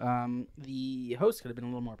 The host could have been a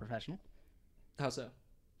little more professional. How so?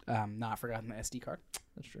 Not forgotten the SD card.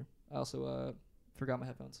 That's true. I also forgot my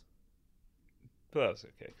headphones. But that was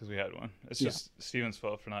okay because we had one. It's Yeah. just Steven's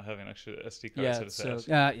fault for not having extra SD cards Yeah, at his so- house.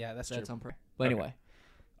 Yeah, that's true. That's on purpose. But anyway,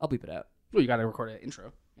 I'll bleep it out. Well, you got to record an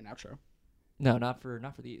intro and outro. No, not for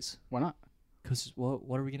these. Why not? Because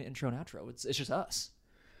what are we gonna intro and outro? It's just us.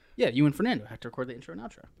 Yeah, you and Fernando have to record the intro and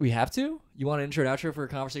outro. We have to. You want an intro and outro for a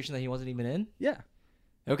conversation that he wasn't even in? Yeah.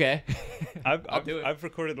 Okay. I've do it. I've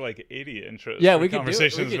recorded like 80 intros. Yeah, for we could do it. We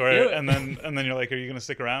conversations could where, do it. and then you're like, "Are you gonna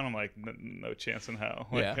stick around?" I'm like, "No chance in hell.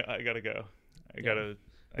 Like, Yeah. I gotta go. I We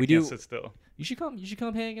can't do- sit still." You should come. You should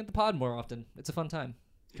come hang at the pod more often. It's a fun time.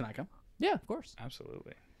 Can I come? Yeah, of course.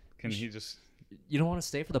 Absolutely. Can he just? You don't want to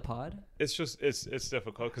stay for the pod? It's just it's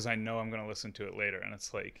difficult because I know I'm gonna listen to it later, and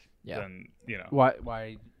it's like Yeah. then Why are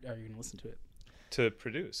you going to listen to it? to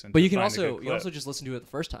produce. And But to you can find a also good you clip. also just listen to it the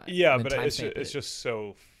first time. Yeah, and but then it's timestamp it's it. just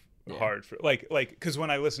so Yeah. hard for like because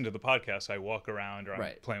when I listen to the podcast, I walk around or I'm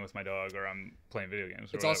Right. playing with my dog or I'm playing video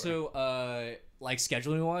games. Or It's whatever. also like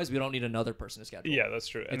scheduling wise, we don't need another person to schedule. Yeah, that's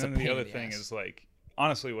true. And It's a then the pain other in the thing ass. is like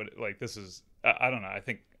honestly, what like this is I don't know. I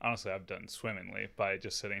think honestly, I've done swimmingly by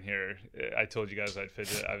just sitting here. I told you guys I'd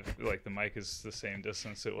fidget. Like the mic is the same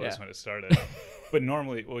distance it was when it started. But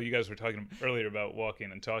normally, well, you guys were talking earlier about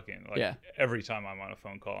walking and talking. Like every time I'm on a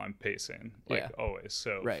phone call, I'm pacing, like always.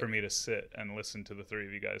 So for me to sit and listen to the three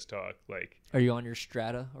of you guys talk, like, are you on your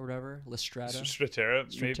Strata or whatever? Strata? Stratera?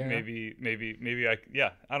 Maybe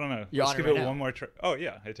I don't know. You're Let's on give it it right one more try. Oh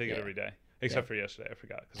yeah, I take it every day. Except for yesterday, I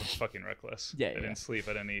forgot because I'm fucking reckless. I didn't sleep.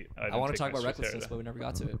 I didn't eat. I want to talk about recklessness, but we never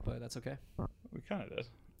got to it. But that's okay. We kind of did.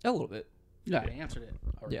 A little bit. Yeah, I answered it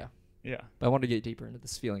already. Yeah. But I want to get deeper into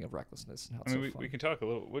this feeling of recklessness and how it's so fun. We can talk a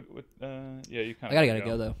little. You kind of. I gotta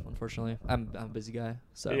go though. Unfortunately, I'm a busy guy.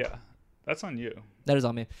 So yeah, that's on you. That is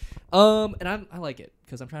on me. And I like it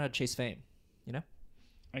because I'm trying to chase fame. You know.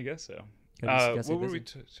 I guess so. What were we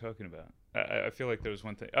talking about? I feel like there was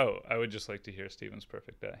one thing. Oh, I would just like to hear Steven's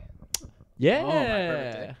perfect day. Yeah. Oh, my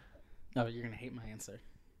perfect day. No, you're gonna hate my answer.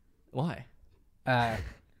 Why? I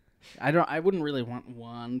wouldn't really want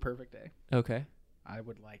one perfect day. Okay. I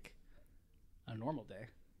would like a normal day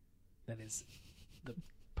that is the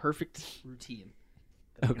perfect routine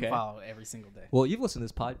that I can follow every single day. Well, you've listened to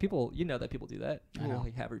this pod. People, you know that people do that. People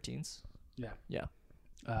have routines. Yeah.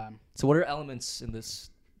 So what are elements in this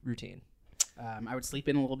routine? I would sleep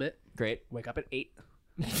in a little bit. Great. Wake up at 8.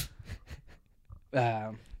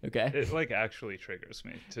 Okay. It like actually triggers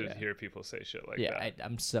me to hear people say shit like that. Yeah,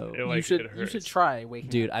 I'm so. You should try waking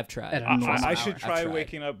up. Dude, I've tried. I should try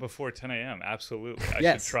waking up before 10 a.m. Absolutely.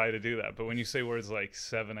 I should try to do that. But when you say words like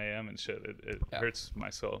 7 a.m. and shit, it hurts my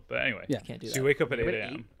soul. But anyway, can't do that. So you wake up at 8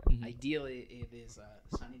 a.m. Ideally, it is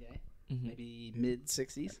a sunny day, maybe mid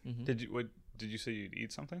 60s. Did you say you'd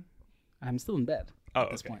eat something? I'm still in bed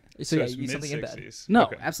at this point. So you eat something in bed? No,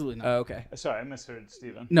 absolutely not. Oh, okay. Sorry, I misheard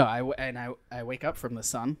Steven. No, I wake up from the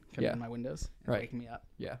sun coming in my windows, waking me up.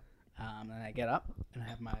 Yeah. And I get up and I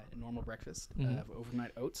have my normal breakfast of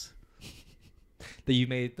overnight oats. That you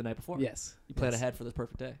made the night before? Yes. You planned ahead for this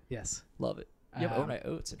perfect day? Yes. Love it. You have overnight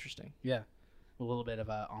oats. Interesting. Yeah. A little bit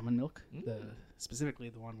of almond milk, specifically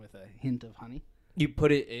the one with a hint of honey. You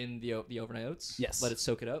put it in the overnight oats? Yes. Let it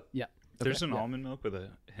soak it up? Yeah. There's an almond milk with a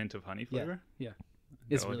hint of honey flavor? Yeah.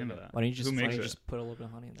 It's really good. Why don't you just put a little bit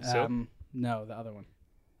of honey in there? Silk? No, the other one.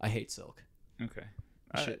 I hate Silk. Okay.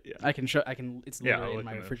 I can show. It's literally in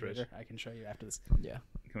my refrigerator. I can show you after this. Yeah.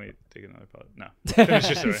 Can we take another pod? No.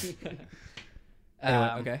 Finish your story.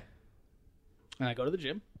 Anyway, okay. And I go to the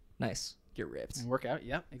gym. Nice. Get ripped. And work out.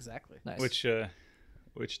 Yep, exactly. Nice. Which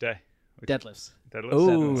day? Deadlifts.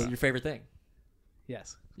 Oh, your favorite thing?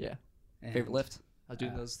 Yes. Yeah. Favorite lift? I was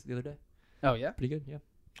doing those the other day. Oh yeah. Pretty good. Yeah.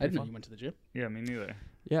 I didn't know you went to the gym. Yeah, me neither.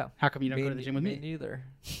 Yeah. How come you don't go to the gym with me? Me neither.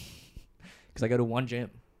 Because I go to one gym,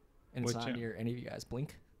 and it's What not gym? near any of you guys.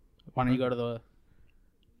 Blink. Why don't you go to the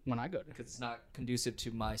one I go to? Because it's not conducive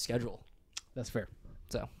to my schedule. That's fair.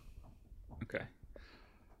 So. Okay.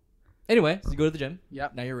 Anyway, so you go to the gym.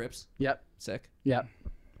 Yep. Now you're rips. Yep. Sick. Yep.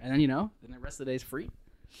 And then then the rest of the day is free.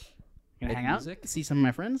 Gonna hang out, music. see some of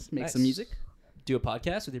my friends, make some music. Do a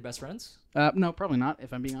podcast with your best friends? No, probably not,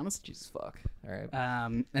 if I'm being honest. Jesus fuck. All right.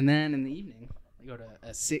 And then in the evening, I go to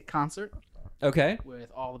a sit concert Okay.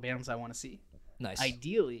 with all the bands I want to see. Nice.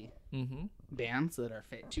 Ideally, Mm-hmm. bands that are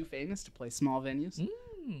too famous to play small venues,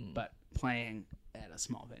 but playing at a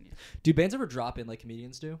small venue. Do bands ever drop in like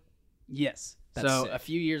comedians do? Yes. That's so sick. a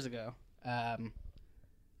few years ago,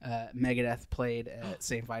 Megadeth played at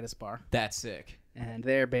St. Vitus Bar. That's sick. And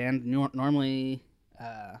their band normally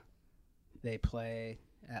they play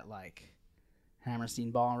at like Hammerstein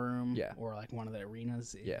Ballroom or like one of the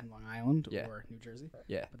arenas in Long Island or New Jersey.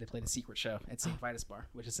 Yeah. But they played a secret show at St. Vitus Bar,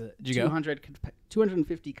 which is a Did you go?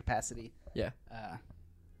 250 capacity. Yeah.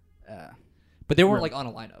 But they weren't room. like on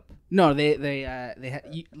a lineup. No, they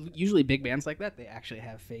usually big bands like that. They actually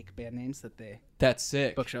have fake band names that they That's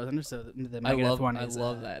sick. book shows under. So the I Megadeth one I is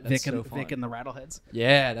love that. That's Vic, so and, fun. Vic and the Rattleheads.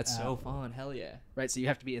 Yeah, that's so fun. Hell yeah. Right, so you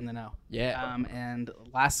have to be in the know. Yeah. And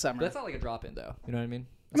last summer, But that's not like a drop in though. You know what I mean?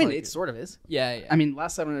 I mean, it sort of is. Yeah, yeah. I mean,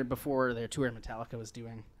 last summer before their tour, Metallica was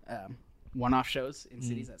doing one-off shows in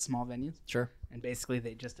cities at small venues. Sure. And basically,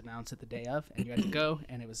 they just announced it the day of, and you had to go,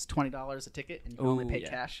 and it was $20 a ticket, and you could only pay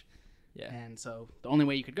cash. Yeah. And so the only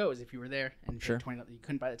way you could go is if you were there, and you Sure. paid $20. You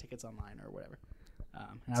couldn't buy the tickets online or whatever.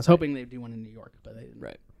 And I was hoping they'd do one in New York, but they didn't.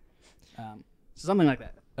 Right. So something like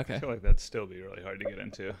that. Okay. I feel like that'd still be really hard to get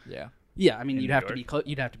into. Yeah. Yeah, I mean, In you'd New have to York? be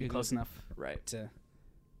you'd have to be close enough, Right. to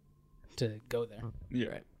go there. Yeah.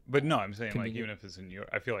 Right. But no, I'm saying like Convenient. even if it's in New York,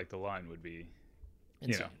 I feel like the line would be,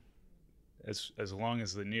 Insane. as long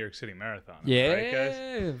as the New York City Marathon. Yeah. Right,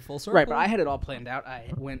 guys? Full circle. Right, but I had it all planned out.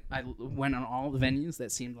 I went on all the venues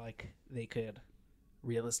that seemed like they could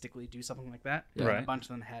realistically do something like that. Yeah. Right. A bunch of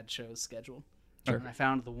them had shows scheduled. Sure. And I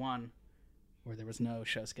found the one where there was no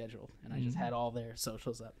show scheduled, and I just had all their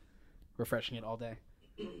socials up, refreshing it all day.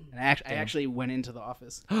 And I actually went into the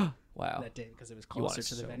office Wow. that day because it was You want closer it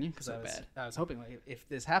to the so- venue. Because so I was hoping, like, if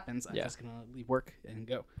this happens, I'm Yeah. just gonna leave work and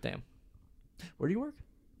go. Damn. Where do you work?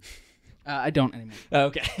 I don't anymore. Oh,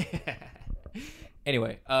 okay.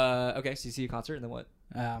 Anyway, okay, so you see a concert and then what?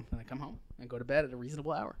 Then I come home and go to bed at a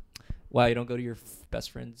reasonable hour. Wow, you don't go to your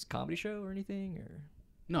best friend's comedy show or anything, or?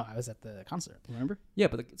 No, I was at the concert. Remember? Yeah,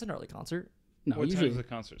 but it's an early concert. No, What time usually does the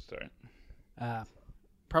concert start?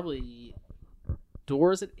 probably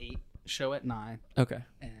doors at 8, show at 9, Okay.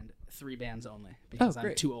 and 3 bands only because I'm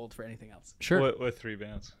great. too old for anything else. Sure. What 3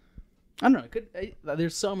 bands? I don't know.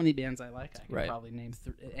 There's so many bands I like. I could Right. probably name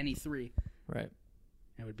any 3. Right.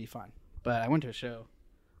 It would be fun. But I went to a show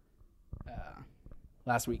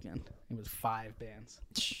last weekend. It was 5 bands.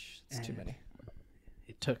 It's too many.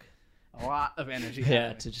 It took a lot of energy. Yeah,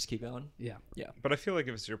 out of to me. just keep going. Yeah. But I feel like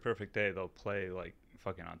if it's your perfect day, they'll play like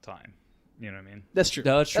fucking on time. You know what I mean? That's true.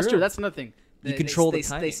 No, it's That's true. true. That's another thing. You control the They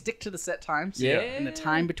timing. stick to the set times. Yeah. And the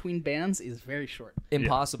time between bands is very short.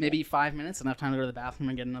 Impossible. Maybe 5 minutes, enough time to go to the bathroom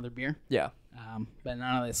and get another beer. Yeah. But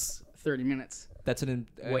none of this 30 minutes. That's an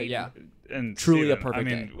Waiting. yeah. And Truly a Steven, perfect I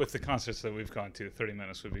mean, day. with the concerts that we've gone to, 30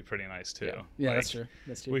 minutes would be pretty nice too. Yeah. Yeah, Like, that's true.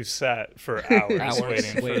 That's true. We've sat for hours,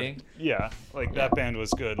 Hours waiting. Yeah, like that band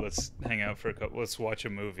was good. Let's hang out for a couple. Let's watch a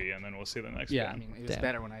movie and then we'll see the next Yeah, I band. mean, it was Damn.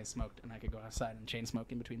 better when I smoked and I could go outside and chain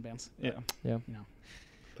smoke in between bands. Yeah. Yeah. You know,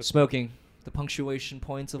 Smoking, the punctuation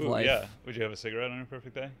points of Ooh, life. yeah. Would you have a cigarette on your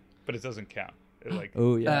perfect day? But it doesn't count. It like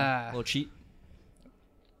Oh yeah. Uh, little cheat.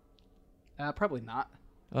 probably not.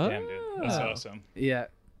 damn dude, that's Oh. awesome. Yeah,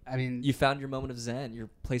 I mean, You found your moment of zen, your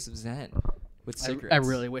place of zen, with cigarettes. I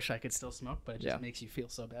really wish I could still smoke, but it just Yeah. makes you feel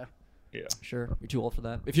so bad. Yeah. Sure, you're too old for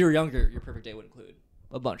that. If you were younger, your perfect day would include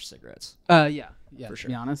a bunch of cigarettes. Yeah, For To sure.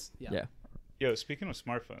 be honest, yeah. Yeah. Yo, speaking of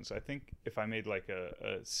smartphones, I think if I made like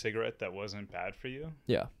a cigarette that wasn't bad for you,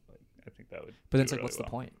 Yeah. I think that would. But then do it's like, really what's the well.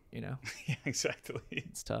 point? You know, Yeah, exactly.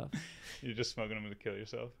 it's tough. You're just smoking them to kill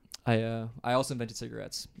yourself. I also invented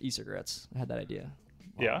cigarettes, e-cigarettes. I had that idea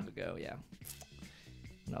Yeah? long ago. Yeah.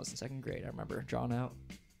 When I was in 2nd grade, I remember drawing out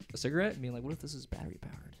a cigarette and being like, "What if this is battery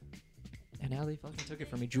powered?" And now they fucking took it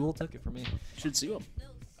from me. Juul took it from me. Should sue him.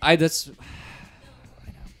 I know.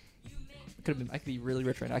 I could be really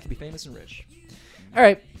rich right now. I could be famous and rich. All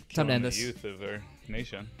right, time to Killing end the this. youth of our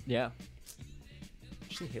nation. Yeah.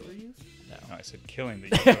 Did you say Hitler Youth? No. No, I said killing the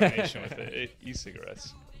youth of our nation with the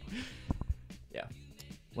e-cigarettes. Yeah.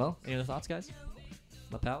 Well, any other thoughts, guys?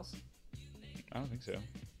 My pals? I don't think so. This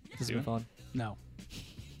has been Steven? fun. No.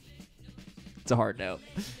 It's a hard no.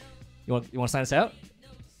 You want to sign us out?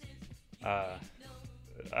 I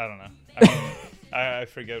don't know. I mean, I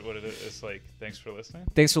forget what it is. It's like, thanks for listening.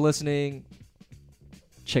 Thanks for listening.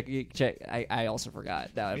 Check. I also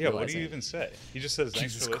forgot. Now I'm Yeah, what do realizing. you even say? He just says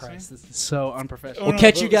thanks Jesus for listening. Christ, this is so unprofessional. Oh, We'll no,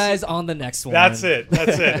 catch but- you guys on the next one. That's it.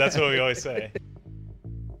 That's it. That's what we always say.